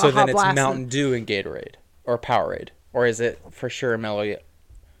there. Is Baja So then it's Blast Mountain Dew and Gatorade. Or Powerade. Or is it for sure Mellow?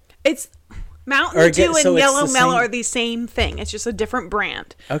 It's Mountain Or Dew and so it's Yellow the Mellow same- are the same thing. It's just a different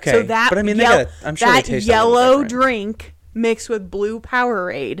brand. Okay, So that but I mean, they gotta- I'm sure they that taste a little yellow different. drink mixed with blue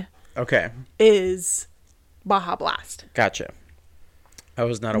Powerade Okay, is Baja Blast. gotcha. I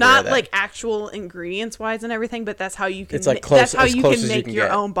was not aware Not of that. like actual ingredients wise and everything, but that's how you can. It's like close- that's how as you close can as you make can your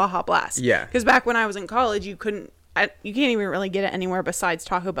get. own Baja Blast. Yeah. Because back when I was in college, you couldn't. You can't even really get it anywhere besides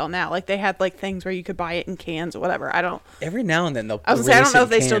Taco Bell now. Like they had like things where you could buy it in cans or whatever. I don't. Every now and then they'll. I was gonna say, I don't release know it if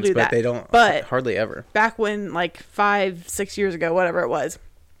they in still cans, do but that. they don't. But hardly ever. Back when like 5-6 years ago, whatever it was,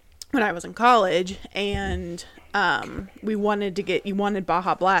 when I was in college, and you wanted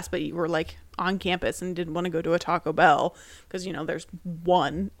Baja Blast, but you were like on campus and didn't want to go to a Taco Bell because there's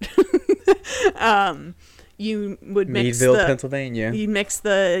one. You would mix Meadville, Pennsylvania. You mix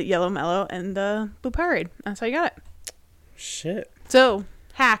the Yellow Mellow and the Blue Powerade. That's how you got it. Shit. So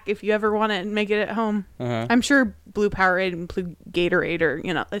hack if you ever want to make it at home. Uh-huh. I'm sure blue Powerade and blue Gatorade, or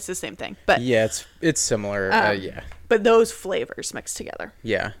it's the same thing. But yeah, it's similar. Yeah. But those flavors mixed together.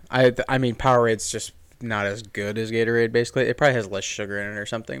 Yeah. I mean, Powerade's just not as good as Gatorade. Basically, it probably has less sugar in it or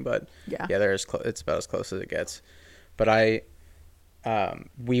something. But yeah, it's about as close as it gets. But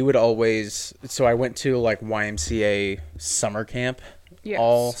we would always. So I went to like YMCA summer camp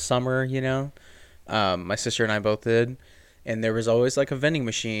all summer. My sister and I both did, and there was always like a vending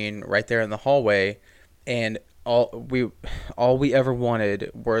machine right there in the hallway, and all we ever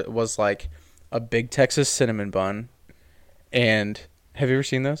wanted was like a big Texas cinnamon bun. And have you ever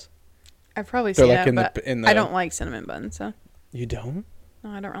seen those? I've probably seen like it, but I don't like cinnamon buns. So you don't?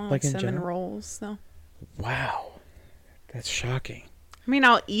 No, I don't really like cinnamon rolls. No. Wow, that's shocking. I mean,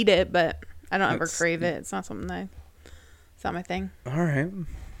 I'll eat it, but I don't ever crave it. It's not something it's not my thing. All right.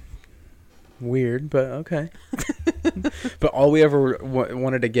 Weird, but okay. But all we ever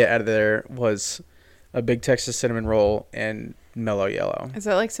wanted to get out of there was a big Texas cinnamon roll and Mellow Yellow. Is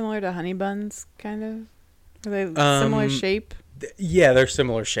that like similar to honey buns, kind of? Are they similar shape? Yeah, they're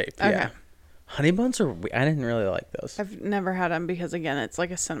similar shape. Okay. Yeah. Honey buns I didn't really like those. I've never had them because, again, it's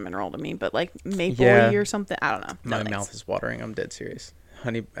like a cinnamon roll to me, but like maple-y or something. I don't know. My mouth is watering. I'm dead serious.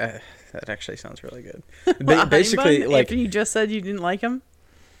 Honey, that actually sounds really good. Basically, like after you just said you didn't like them.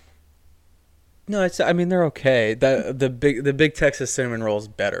 No, I mean they're okay. The big Texas cinnamon roll is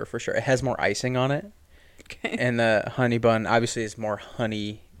better for sure. It has more icing on it. Okay. And the honey bun obviously is more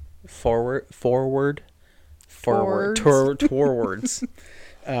honey forwards.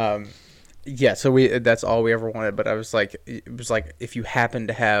 Yeah, so that's all we ever wanted, but it was like if you happen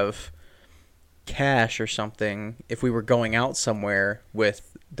to have cash or something, if we were going out somewhere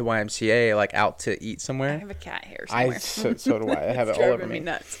with the YMCA, like out to eat somewhere. I have a cat hair somewhere. So do I. I have it all over me.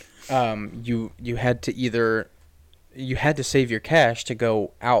 Nuts. You had to save your cash to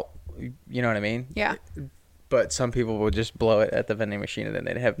go out, you know what I mean? Yeah. But some people would just blow it at the vending machine, and then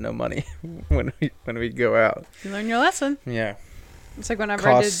they'd have no money when we go out. You learn your lesson. Yeah. It's like whenever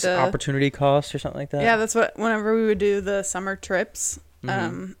I did the opportunity cost or something like that. Yeah, that's whenever we would do the summer trips.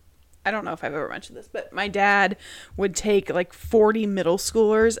 Mm-hmm. I don't know if I've ever mentioned this, but my dad would take like 40 middle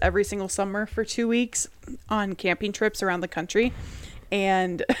schoolers every single summer for 2 weeks on camping trips around the country.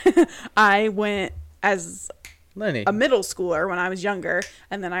 And I went as a middle schooler when I was younger.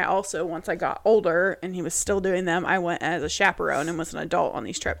 And then I also, once I got older and he was still doing them, I went as a chaperone and was an adult on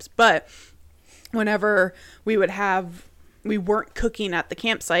these trips. But whenever we weren't cooking at the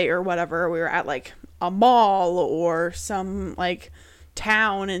campsite or whatever, we were at like a mall or some like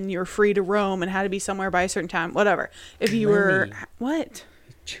town and you're free to roam and had to be somewhere by a certain time, whatever. If you were what?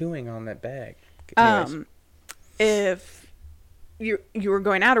 Chewing on that bag. If you were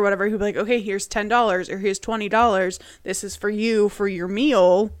going out or whatever, he'd be like, okay, here's $10 or here's $20. This is for you for your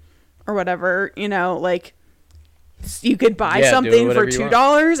meal or whatever, like you could buy something for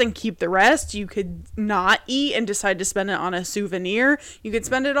 $2 and keep the rest. You could not eat and decide to spend it on a souvenir. You could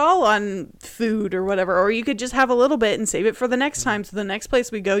spend it all on food or whatever, or you could just have a little bit and save it for the next time. So the next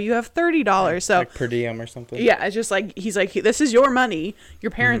place we go, you have $30. So like per diem or something. Yeah, it's just like he's like, this is your money. Your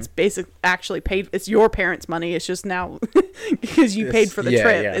parents actually paid. It's your parents' money. It's just now because you paid for the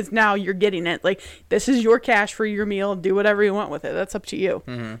trip. Yeah. It's now you're getting it. Like this is your cash for your meal. Do whatever you want with it. That's up to you.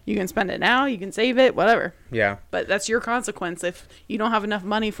 Mm-hmm. You can spend it now. You can save it. Whatever. Yeah. But that's your consequence. If you don't have enough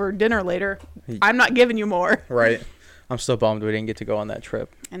money for dinner later, I'm not giving you more. Right. I'm still bummed we didn't get to go on that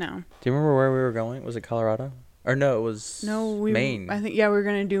trip. I know. Do you remember where we were going? Was it Colorado? Or no, it was Maine. I think, we were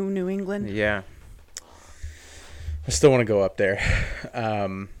going to do New England. Yeah. I still want to go up there. I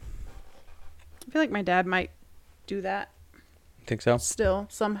feel like my dad might do that. Think so? Still,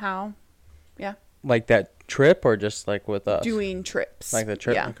 somehow. Yeah. Like that trip or just like with us? Doing trips. Like the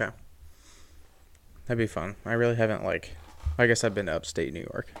trip? Yeah. Okay. That'd be fun. I really haven't I guess I've been to upstate New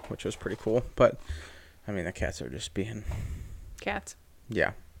York, which was pretty cool. But, I mean, the cats are just being... Cats.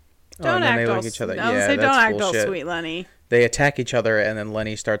 Yeah. Don't act all each other. don't act all sweet, Lenny. They attack each other, and then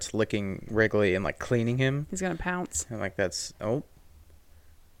Lenny starts licking Wrigley and, cleaning him. He's going to pounce. And, that's... Oh.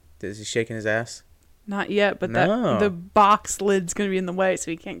 Is he shaking his ass? Not yet, but the box lid's going to be in the way,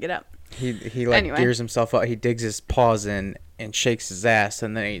 so he can't get up. He gears himself up. He digs his paws in and shakes his ass,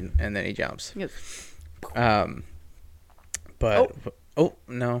 and then he jumps. Yes. But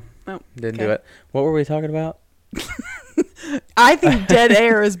no, didn't do it. What were we talking about? I think dead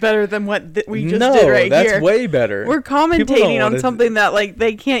air is better than what we just did right here. No, that's way better. We're commentating on something that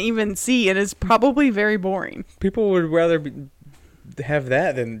they can't even see and is probably very boring. People would rather have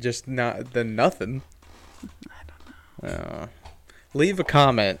that than than nothing. I don't know. Leave a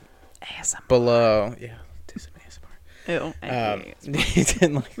comment ASMR. below. Yeah, do some ASMR. Ew. You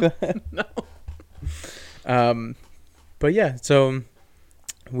didn't like that? No. But yeah, so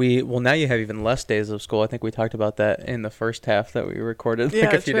now you have even less days of school. I think we talked about that in the first half that we recorded like Yeah,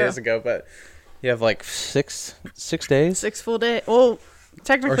 a few true. days ago, but you have like six days. 6 full days. Well,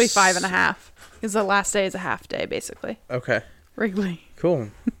 technically Or 5.5, because the last day is a half day, basically. Okay. Wrigley. Cool.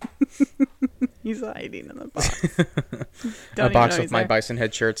 He's hiding in the box. A box of my Bison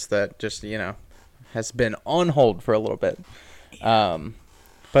Head shirts that just, has been on hold for a little bit.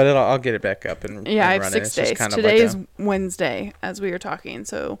 But I'll get it back up and Yeah, I have running. 6 It's just days. kind of Today like is Wednesday, as we were talking.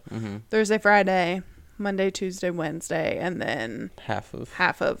 So Thursday, Friday, Monday, Tuesday, Wednesday, and then half of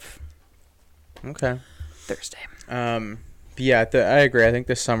Thursday. Yeah, I agree. I think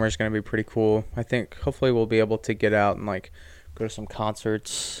this summer is going to be pretty cool. I think hopefully we'll be able to get out and like go to some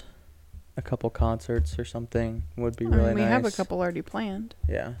concerts, a couple concerts or something would be really nice. We have a couple already planned.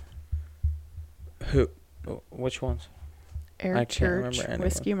 Yeah. Which ones? Eric Church,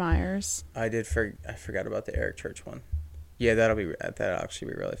 Whiskey Myers. I forgot about the Eric Church one. Yeah, that'll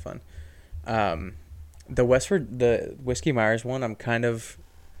actually be really fun. The Whiskey Myers one,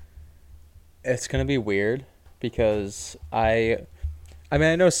 it's gonna be weird because I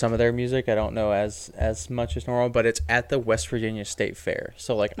know some of their music. I don't know as much as normal, but it's at the West Virginia State Fair,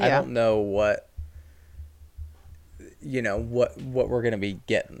 so like I don't know what we're gonna be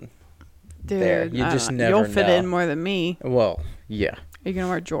getting. Dude, there. You just never know. You'll fit in more than me. Well, yeah. Are you going to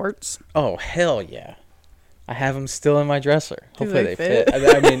wear jorts? Oh, hell yeah. I have them still in my dresser. Hopefully they fit.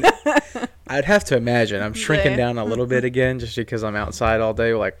 I mean, I'd have to imagine. I'm shrinking down a little bit again just because I'm outside all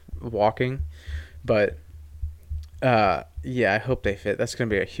day, like, walking. But, yeah, I hope they fit. That's going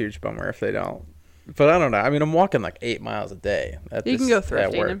to be a huge bummer if they don't. But I don't know. I mean, I'm walking like 8 miles a day. You can go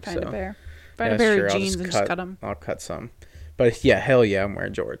thrifting and find a pair. Find a pair of jeans and just cut them. I'll cut some. But yeah, hell yeah, I'm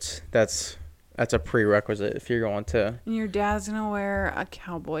wearing jorts. That's a prerequisite if you're going to. And your dad's gonna wear a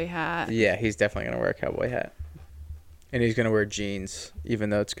cowboy hat. Yeah, he's definitely gonna wear a cowboy hat, and he's gonna wear jeans,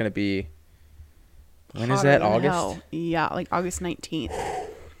 even though it's gonna be. When is that? August? Hell. Yeah, like August 19th.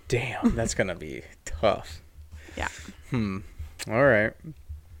 Damn, that's gonna be tough. Yeah. All right.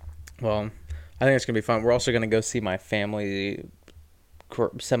 Well, I think it's gonna be fun. We're also gonna go see my family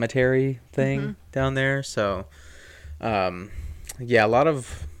cemetery thing down there, so. Yeah, a lot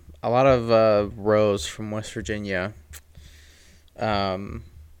of Rose from West Virginia. So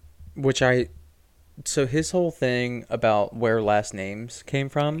his whole thing about where last names came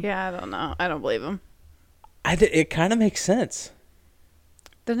from. Yeah, I don't know. I don't believe him. It kind of makes sense.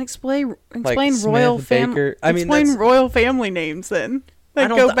 Then explain like royal family. Explain royal family names then. Like,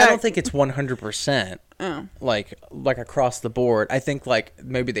 I don't think it's 100%. Oh. Like across the board. I think like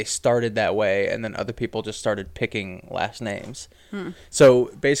maybe they started that way and then other people just started picking last names.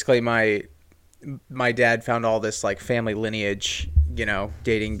 So basically my dad found all this like family lineage,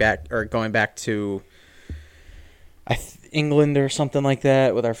 dating back or going back to England or something like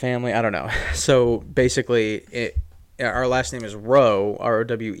that with our family. I don't know. So basically our last name is Rowe,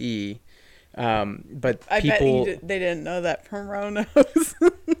 Rowe. But I people bet they didn't know that from Roano's.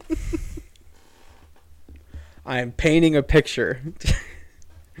 I'm painting a picture.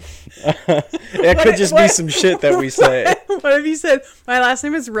 It could just be some shit that we say. What if you said, my last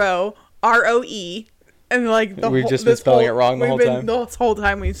name is Rowe, Roe, and like we've just been spelling it wrong the whole time? The whole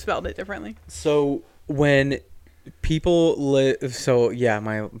time we've spelled it differently. So when people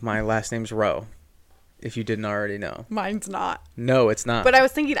my last name's Rowe, if you didn't already know. Mine's not. No, it's not. But I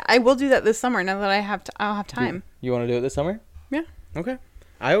was thinking I will do that this summer now that I'll have time. You want to do it this summer? Yeah. Okay.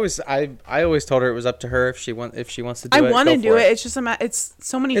 I always told her it was up to her if she wants to do it. I want to do it. It's just it's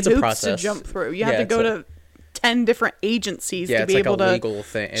so many hoops to jump through. You have to go to 10 different agencies to be able to legal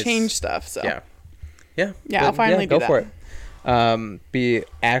thing. Change stuff. So yeah. I'll finally do that. Go for it. Be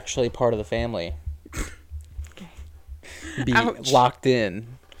actually part of the family. Okay. Be locked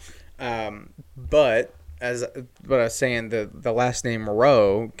in. But as what I was saying, the last name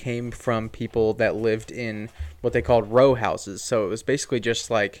Rowe came from people that lived in what they called row houses. So it was basically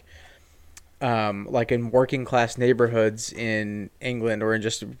just like in working class neighborhoods in England or in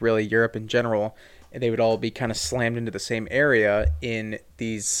just really Europe in general, and they would all be kind of slammed into the same area in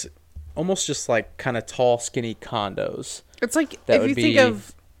these almost just like kind of tall, skinny condos. It's like if you think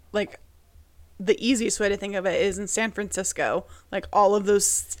of like the easiest way to think of it is in San Francisco, like all of those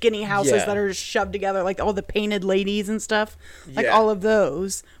skinny houses that are just shoved together, like all the painted ladies and stuff, like all of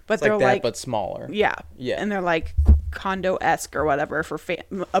those, but it's they're like but smaller. Yeah. And they're like condo-esque or whatever for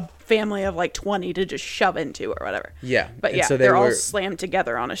a family of like 20 to just shove into or whatever. Yeah. But yeah, so they're all slammed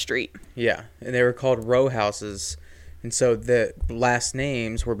together on a street. Yeah. And they were called row houses. And so the last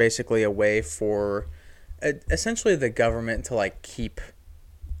names were basically a way for essentially the government to like keep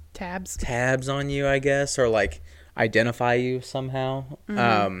tabs on you, I guess, or like identify you somehow.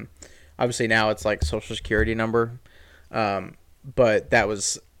 Obviously now it's like social security number. But that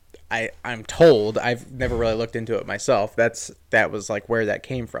was, I'm told, I've never really looked into it myself. That was like where that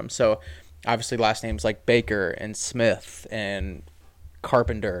came from. So obviously last names like Baker and Smith and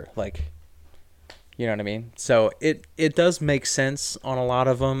Carpenter, like, you know what I mean? So it does make sense on a lot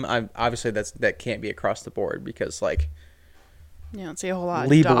of them. Obviously that can't be across the board because like, you don't see a whole lot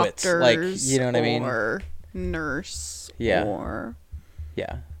of Leibowitz, doctors, like, you know what I mean? Or nurse, Yeah. or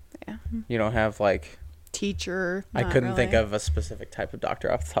yeah, yeah, you don't have like, teacher. I couldn't think of a specific type of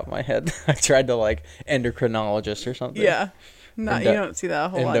doctor off the top of my head. I tried to like endocrinologist or something. Yeah, you don't see that a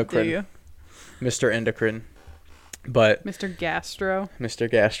whole lot, do you? Mr. Endocrine, but Mr. Gastro.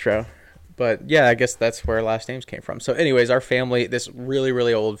 But yeah, I guess that's where last names came from. So anyways, our family, this really,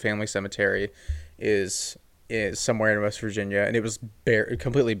 really old family cemetery is somewhere in West Virginia, and it was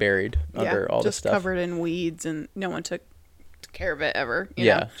completely buried under all this stuff. Just covered in weeds, and no one took care of it ever. You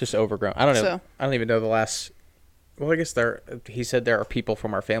know? Just overgrown. I don't know. So, I don't even know the last. Well, I guess he said there are people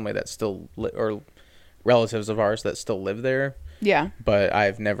from our family that still or relatives of ours that still live there. Yeah, but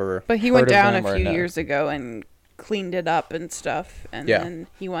I've never. But he heard went of down them a few years ago and cleaned it up and stuff, and then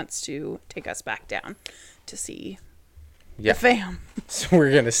he wants to take us back down to see the fam. So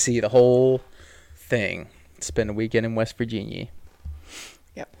we're gonna see the whole thing. Spend a weekend in West Virginia.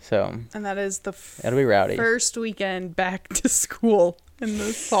 Yep. So. And that is that'll be rowdy. First weekend back to school in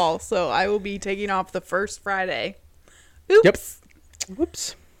the fall. So I will be taking off the first Friday. Oops. Yep.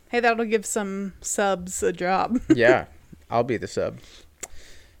 Whoops. Hey, that'll give some subs a job. Yeah, I'll be the sub.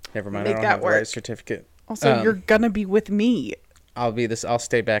 Never mind. I don't have the right certificate. Also, you're gonna be with me. I'll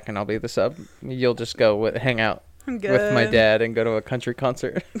stay back and I'll be the sub. You'll just go hang out with my dad and go to a country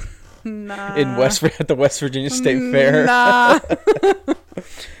concert. Nah. At the West Virginia State Fair. Nah.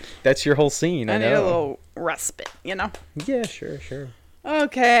 That's your whole scene. I know. Need a little respite, you know. Yeah, sure.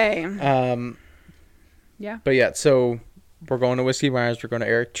 Okay. Yeah. But yeah, so we're going to Whiskey Myers. We're going to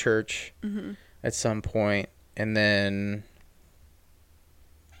Eric Church at some point, and then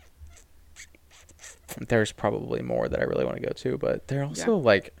there's probably more that I really want to go to. But they're also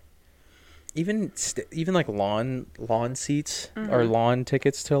like. Even like lawn seats or lawn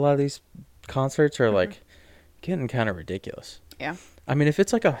tickets to a lot of these concerts are like getting kind of ridiculous. Yeah. I mean, if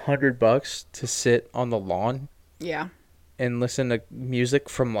it's like $100 to sit on the lawn, and listen to music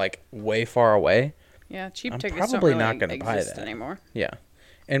from like way far away, cheap I'm tickets probably don't really not going to buy that anymore. Yeah,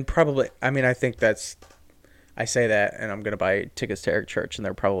 and probably I think I say that, and I'm going to buy tickets to Eric Church, and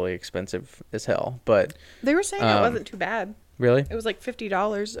they're probably expensive as hell. But they were saying it wasn't too bad. Really? It was like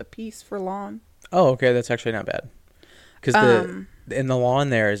 $50 a piece for lawn. Oh, okay. That's actually not bad. Because in the lawn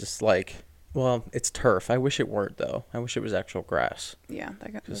there is just like, well, it's turf. I wish it weren't, though. I wish it was actual grass. Yeah,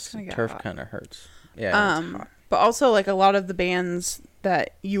 that's gonna get turf hot. kind of hurts. Yeah. It's hot. But also, like, a lot of the bands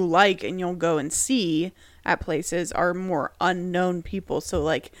that you like and you'll go and see at places are more unknown people. So,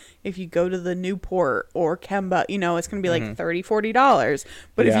 like, if you go to the Newport or Kemba, you know, it's going to be like $30, $40.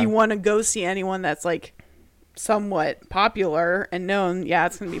 But if you want to go see anyone that's like somewhat popular and known,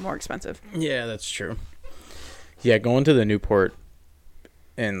 it's going to be more expensive. Yeah, that's true. Yeah, going to the Newport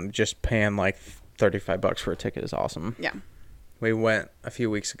and just paying like $35 for a ticket is awesome. Yeah. We went a few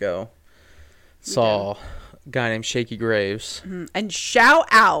weeks ago. Saw a guy named Shaky Graves. And shout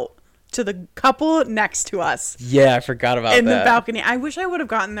out to the couple next to us. Yeah, I forgot about that. In the balcony. I wish I would have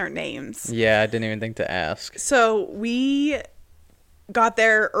gotten their names. Yeah, I didn't even think to ask. So we got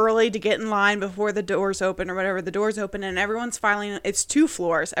there early to get in line before the doors open or whatever. The doors open and everyone's filing. It's 2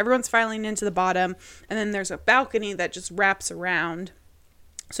 floors. Everyone's filing into the bottom. And then there's a balcony that just wraps around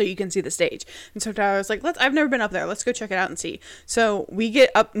so you can see the stage. And so Tyler was like, I've never been up there. Let's go check it out and see. So we get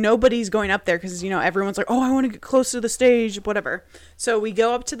up. Nobody's going up there because, you know, everyone's like, oh, I want to get close to the stage, whatever. So we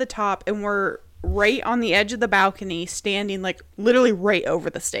go up to the top and we're right on the edge of the balcony, standing like literally right over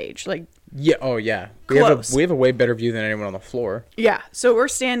the stage. Like, yeah. Oh, yeah. We have a way better view than anyone on the floor. Yeah. So we're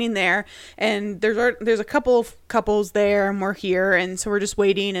standing there, and there's a couple of couples there, and we're here, and so we're just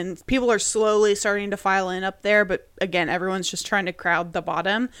waiting, and people are slowly starting to file in up there. But again, everyone's just trying to crowd the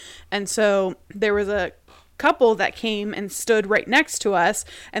bottom, and so there was a couple that came and stood right next to us,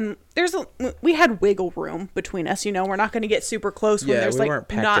 and we had wiggle room between us. You know, we're not going to get super close when there's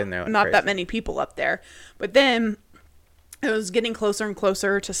like not that many people up there, but then it was getting closer and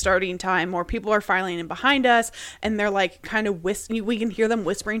closer to starting time. More people are filing in behind us, and they're like kind of we can hear them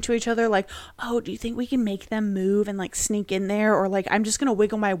whispering to each other like, oh, do you think we can make them move and like sneak in there, or like I'm just gonna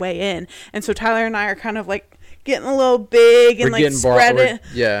wiggle my way in? And so Tyler and I are kind of like getting a little big and like spreading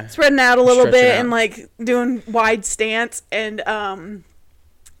out a little bit and like doing wide stance, and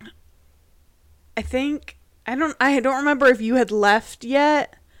I don't remember if you had left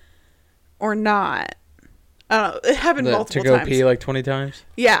yet or not. I don't know. It happened multiple times. To go pee like 20 times?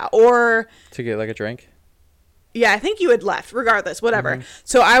 Yeah, or... To get like a drink? Yeah, I think you had left, regardless, whatever. Mm-hmm.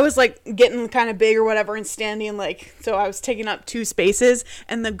 So I was like getting kind of big or whatever and standing like, so I was taking up 2 spaces.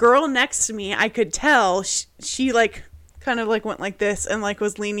 And the girl next to me, I could tell she like kind of like went like this and like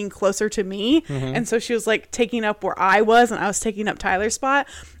was leaning closer to me. Mm-hmm. And so she was like taking up where I was and I was taking up Tyler's spot.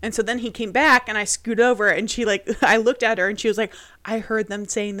 And so then he came back and I scooted over and she like, I looked at her and she was like, I heard them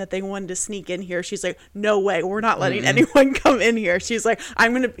saying that they wanted to sneak in here. She's like, no way. We're not letting anyone come in here. She's like, I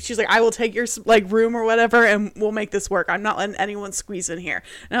will take your like room or whatever and we'll make this work. I'm not letting anyone squeeze in here.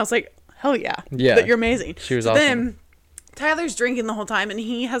 And I was like, hell yeah. Yeah. You're amazing. She was awesome. Then Tyler's drinking the whole time and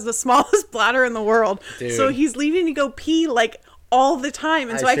he has the smallest bladder in the world. Dude. So he's leaving to go pee like all the time.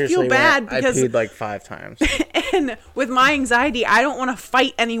 And so I feel bad because I peed like 5 times. And with my anxiety, I don't want to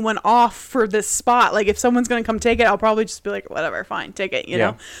fight anyone off for this spot. Like if someone's going to come take it, I'll probably just be like, whatever, fine, take it, you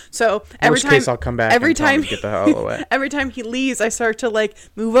know? So Worst case, I'll come back every time get the hell out of the way. Every time he leaves, I start to like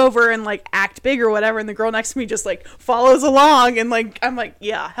move over and like act big or whatever. And the girl next to me just like follows along. And like, I'm like,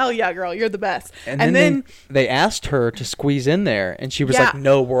 yeah, hell yeah, girl, you're the best. And then they asked her to squeeze in there. And she was like,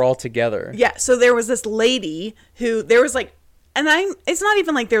 no, we're all together. Yeah. So there was this lady who there was like, and it's not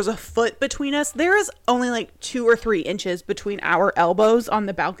even like there's a foot between us. There is only like 2 or 3 inches between our elbows on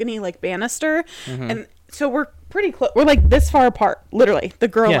the balcony, like banister. Mm-hmm. And so we're pretty close. We're like this far apart, literally, the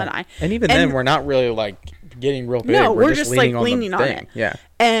girl and I. And even then, we're not really like getting real big. No, we're just like leaning on it. Yeah.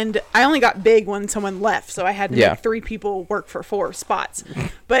 And I only got big when someone left. So I had to make 3 people work for 4 spots.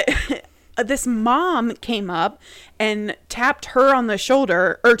 But this mom came up and tapped her on the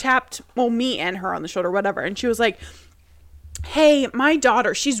shoulder or tapped, me and her on the shoulder, whatever. And she was like, hey, my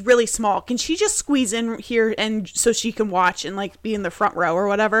daughter, she's really small. Can she just squeeze in here and so she can watch and like be in the front row or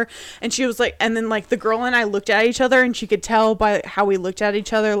whatever? And she was like, and then like the girl and I looked at each other and she could tell by how we looked at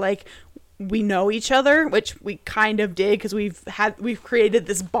each other, like we know each other, which we kind of did because we've created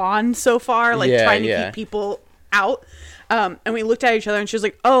this bond so far, like trying to keep people out. And we looked at each other and she was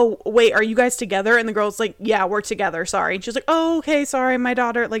like, oh, wait, are you guys together? And the girl's like, yeah, we're together. Sorry. And she's like, oh, okay. Sorry. My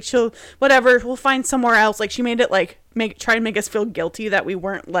daughter, like whatever, we'll find somewhere else. Like she made it like try to make us feel guilty that we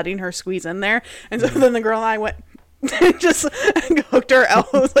weren't letting her squeeze in there. And so then the girl and I went, just hooked our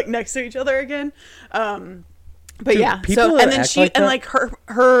elbows like next to each other again. But dude, yeah. So, and then she, and like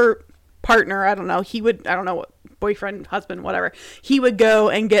her partner, I don't know what, boyfriend, husband, whatever, he would go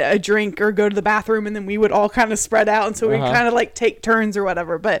and get a drink or go to the bathroom and then we would all kind of spread out and so we'd kind of like take turns or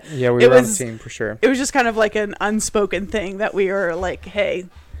whatever. But yeah, we were on the team for sure. It was just kind of like an unspoken thing that we were like, hey,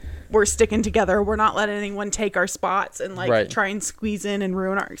 we're sticking together, we're not letting anyone take our spots and like try and squeeze in and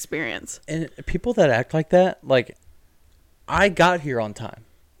ruin our experience. And people that act like that, like I got here on time.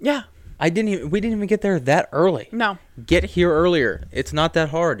 Yeah. We didn't even get there that early. No. Get here earlier. It's not that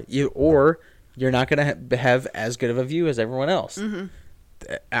hard. You're not going to have as good of a view as everyone else. Mm-hmm.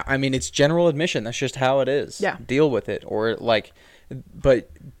 I mean, it's general admission. That's just how it is. Yeah. Deal with it. But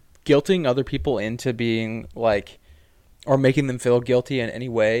guilting other people into being like, or making them feel guilty in any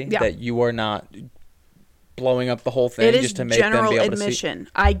way that you are not blowing up the whole thing just to make them be able to see. It is general admission.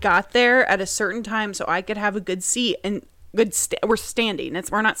 I got there at a certain time so I could have a good seat and we're standing.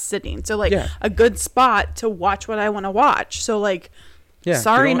 We're not sitting. So like a good spot to watch what I want to watch. So like,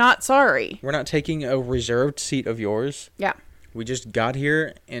 sorry, not sorry. We're not taking a reserved seat of yours. Yeah. We just got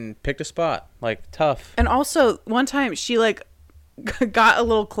here and picked a spot. Like, tough. And also, one time, she, like, got a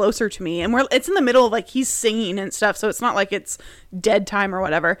little closer to me. And it's in the middle of, like, he's singing and stuff. So it's not like it's dead time or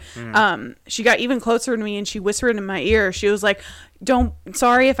whatever. Mm. She got even closer to me and she whispered in my ear. She was like,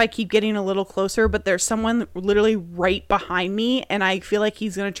 sorry if I keep getting a little closer, but there's someone literally right behind me and I feel like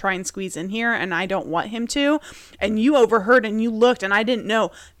he's going to try and squeeze in here and I don't want him to. And you overheard and you looked and I didn't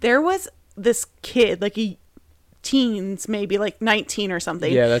know. There was this kid, like teens, maybe like 19 or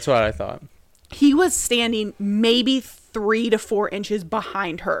something. Yeah, that's what I thought. He was standing maybe 3 to 4 inches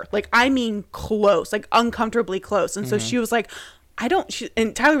behind her. Like, I mean, close, like uncomfortably close. And so she was like,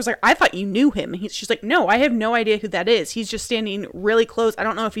 and Tyler was like, I thought you knew him. And she's like, no, I have no idea who that is. He's just standing really close. I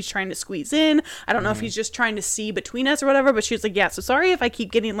don't know if he's trying to squeeze in. I don't know if he's just trying to see between us or whatever. But she was like, yeah, so sorry if I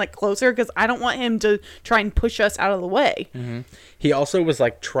keep getting like closer because I don't want him to try and push us out of the way. Mm-hmm. He also was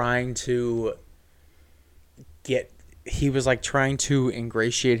like trying to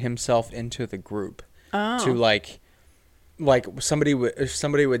ingratiate himself into the group. To like somebody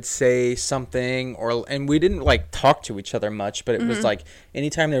would say something and we didn't like talk to each other much, but it was like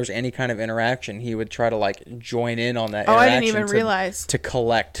anytime there was any kind of interaction, he would try to like join in on that interaction. I didn't even realize. To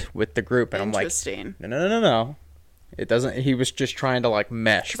collect with the group. And I'm like, no. It doesn't. He was just trying to like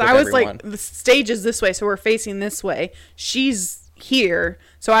mesh. Because With I was everyone. like, the stage is this way, so we're facing this way. She's here,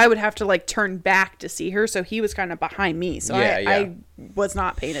 so I would have to like turn back to see her. So he was kind of behind me. So I was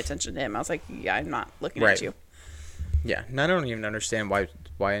not paying attention to him. I was like, yeah, I'm not looking at you. Yeah, and I don't even understand why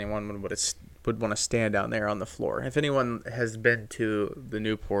anyone would want to stand down there on the floor. If anyone has been to the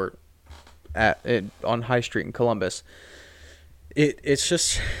Newport on High Street in Columbus, it's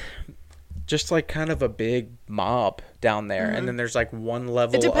just like kind of a big mob down there, and then there's like one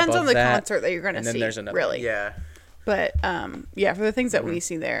level. It depends above on the that, concert that you're going to see. And then there's another. Really, yeah. But yeah, for the things that we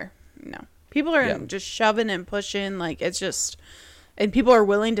see there, no, people are just shoving and pushing. Like it's just. And people are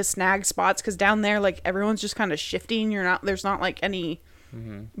willing to snag spots because down there, like everyone's just kind of shifting. There's not like any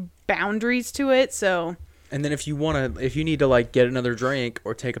boundaries to it. So. And then if you need to like get another drink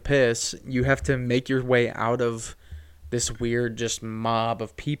or take a piss, you have to make your way out of this weird just mob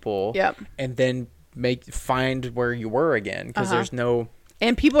of people. Yep. And then find where you were again because there's no.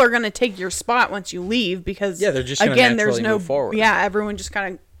 And people are going to take your spot once you leave because they're just again there's no move forward. Yeah, everyone just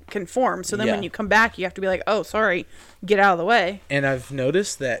kind of conform. So then when you come back, you have to be like, oh, sorry, get out of the way. And I've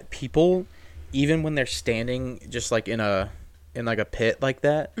noticed that people, even when they're standing just like in like a pit like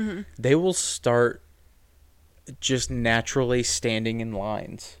that, they will start just naturally standing in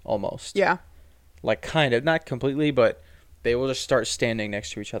lines almost. Yeah. Like kind of, not completely, but they will just start standing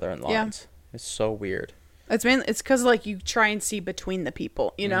next to each other in lines. Yeah. It's so weird. It's because like you try and see between the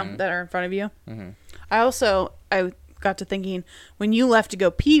people, you know, that are in front of you. Mm-hmm. I got to thinking when you left to go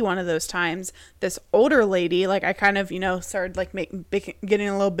pee one of those times, this older lady, like I kind of, started like getting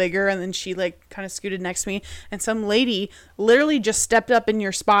a little bigger, and then she like kind of scooted next to me, and some lady literally just stepped up in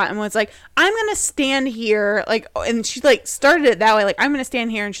your spot and was like, I'm gonna stand here, like, and she like started it that way, like, I'm gonna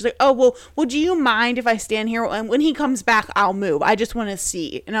stand here, and she's like, oh well do you mind if I stand here, and when he comes back I'll move, I just want to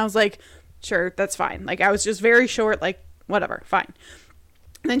see. And I was like, sure, that's fine. Like I was just very short, like whatever, fine.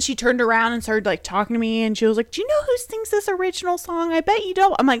 And then she turned around and started like talking to me, and she was like, do you know who sings this original song? I bet you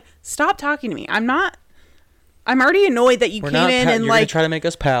don't. I'm like, stop talking to me. I'm already annoyed that you came in and you're like gonna try to make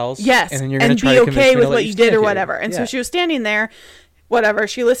us pals. Yes. And then you're gonna be okay with what you did or whatever. And so she was standing there, whatever.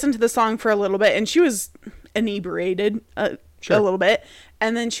 She listened to the song for a little bit, and she was inebriated a little bit.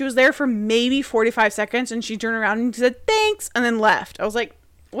 And then she was there for maybe 45 seconds, and she turned around and said, thanks, and then left. I was like,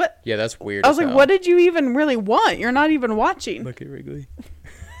 what? Yeah, that's weird. I was like, what did you even really want? You're not even watching. Look at Wrigley.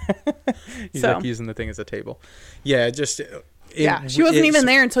 He's like using the thing as a table. Yeah, she wasn't even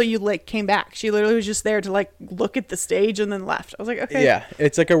there until you like came back. She literally was just there to like look at the stage and then left. I was like, okay. Yeah,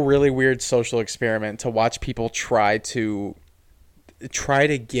 it's like a really weird social experiment to watch people try to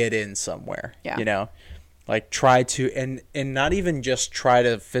get in somewhere. Yeah. Like try to and not even just try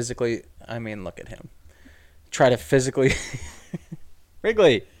to physically. I mean, look at him. Try to physically.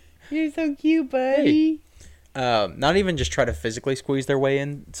 Wrigley, you're so cute, buddy. Hey. Not even just try to physically squeeze their way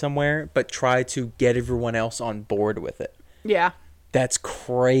in somewhere, but try to get everyone else on board with it. Yeah. That's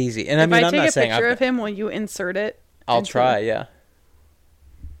crazy. And if I'm not saying take a picture of him, will you insert it? I'll try, yeah.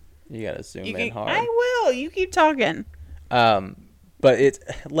 You gotta zoom in hard. I will. You keep talking. But it's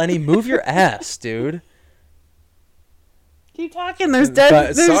Lenny, move your ass, dude. Keep talking. There's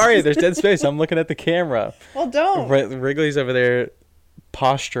dead. There's dead space. I'm looking at the camera. Well, don't. Wrigley's over there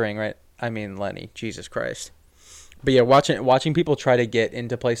posturing, right? I mean, Lenny, Jesus Christ. But yeah, watching people try to get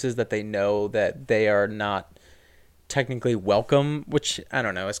into places that they know that they are not technically welcome, which I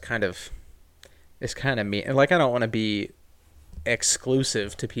don't know, is kind of mean. And like, I don't want to be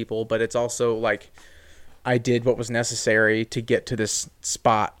exclusive to people, but it's also like I did what was necessary to get to this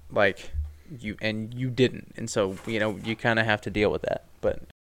spot, like you didn't, and so you kind of have to deal with that. But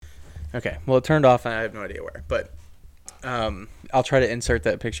okay, well, it turned off and I have no idea where, but I'll try to insert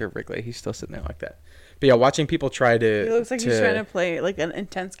that picture of Wrigley. He's still sitting there like that. But yeah, watching people try to... He looks like he's trying to play like an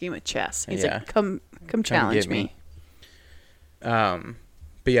intense game of chess. He's like, come challenge me. But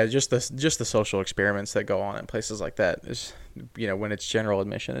yeah, just the social experiments that go on in places like that is, when it's general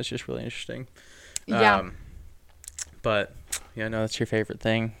admission, it's just really interesting. Yeah. But yeah, no, that's your favorite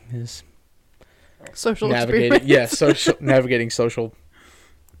thing is social navigating. Yeah, navigating social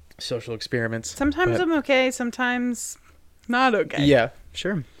experiments. Sometimes I'm okay. Sometimes not okay. Yeah,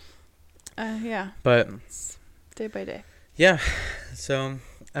 sure. Yeah. But it's day by day. Yeah. So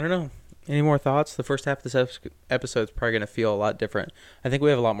I don't know. Any more thoughts? The first half of this episode is probably going to feel a lot different. I think we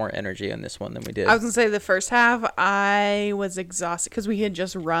have a lot more energy in this one than we did. I was going to say the first half, I was exhausted because we had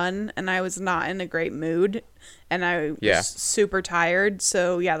just run and I was not in a great mood and I was super tired.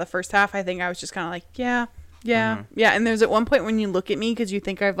 So yeah, the first half, I think I was just kind of like, yeah. And there's at one point when you look at me because you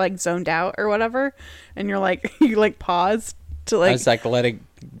think I've like zoned out or whatever, and you're like, you like pause to like. I was like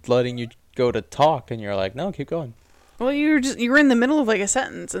letting you go to talk, and you're like, no, keep going. Well, you were in the middle of like a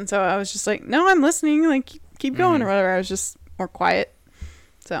sentence, and so I was just like, no, I'm listening. Like, keep going or whatever. I was just more quiet.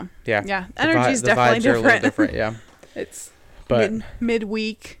 So yeah, energy's definitely vibes are a little different. different. Yeah, It's but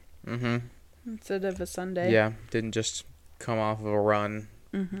midweek mm-hmm. instead of a Sunday. Yeah, didn't just come off of a run.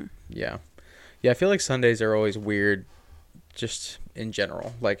 Mm-hmm. Yeah. I feel like Sundays are always weird, just in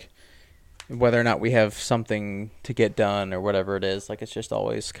general. Like whether or not we have something to get done or whatever it is, like it's just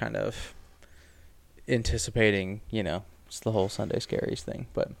always kind of anticipating. It's the whole Sunday scaries thing.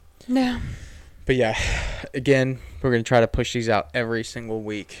 But yeah, again, we're gonna try to push these out every single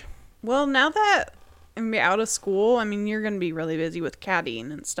week. Well, now that I'm out of school, I mean, you're gonna be really busy with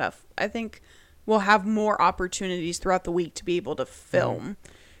caddying and stuff. I think we'll have more opportunities throughout the week to be able to film.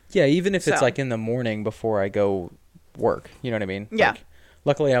 Yeah, even if it's like in the morning before I go work, you know what I mean? Yeah. Like,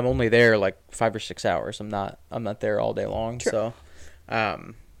 luckily, I'm only there like 5 or 6 hours. I'm not there all day long. True.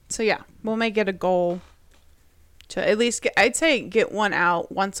 So yeah, we'll make it a goal to at least I'd say get one out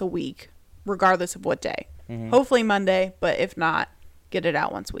once a week, regardless of what day. Mm-hmm. Hopefully Monday, but if not, get it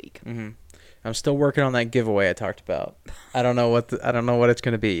out once a week. Mm-hmm. I'm still working on that giveaway I talked about. I don't know what it's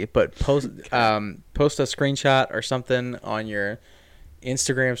going to be, but post a screenshot or something on your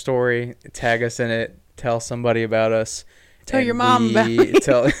Instagram story, tag us in it, tell somebody about us. Tell your mom about me.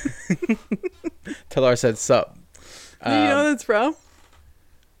 Tell her I said sup. Do you know that's from?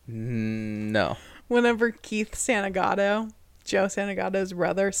 No. Whenever Keith Santagato, Joe Santagato's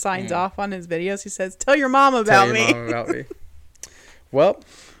brother, signs off on his videos, he says, "Tell your mom about me." Tell your mom about me. Well,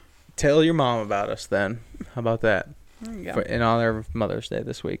 tell your mom about us then. How about that? There you go. In honor of Mother's Day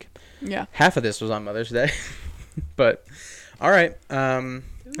this week. Yeah. Half of this was on Mother's Day. But all right.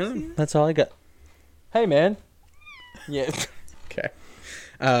 That's all I got. Hey, man. Yeah. Okay.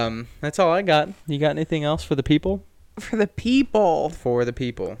 That's all I got. You got anything else for the people? For the people. For the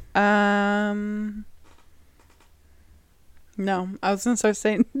people. No. I was going to start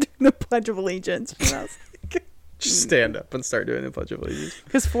saying the Pledge of Allegiance. But I was like, just stand up and start doing the Pledge of Allegiance.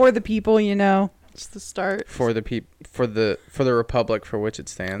 Because for the people, it's the start. For the for the republic for which it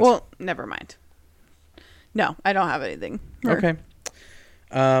stands. Well, never mind. No, I don't have anything. Okay.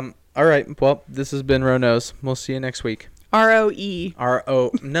 All right. Well, this has been Ro Knows. We'll see you next week. ROE.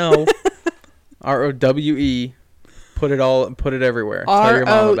 No. ROWE. Put it everywhere. Tell your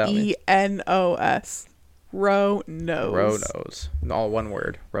mom about me. ROENOS. Ro Knows. Ro Knows. All one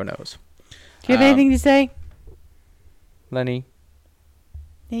word. Ro Knows. Do you have anything to say? Lenny.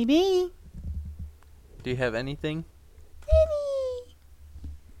 Maybe. Do you have anything? Lenny.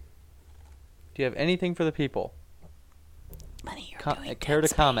 Do you have anything for the people? Lenny, you're doing care to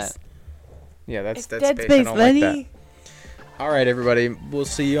Space. Comment. Yeah, that's Dead Space. Space, I don't Lenny. like that. All right, everybody. We'll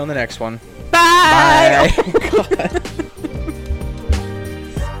see you on the next one. Bye. Bye. God.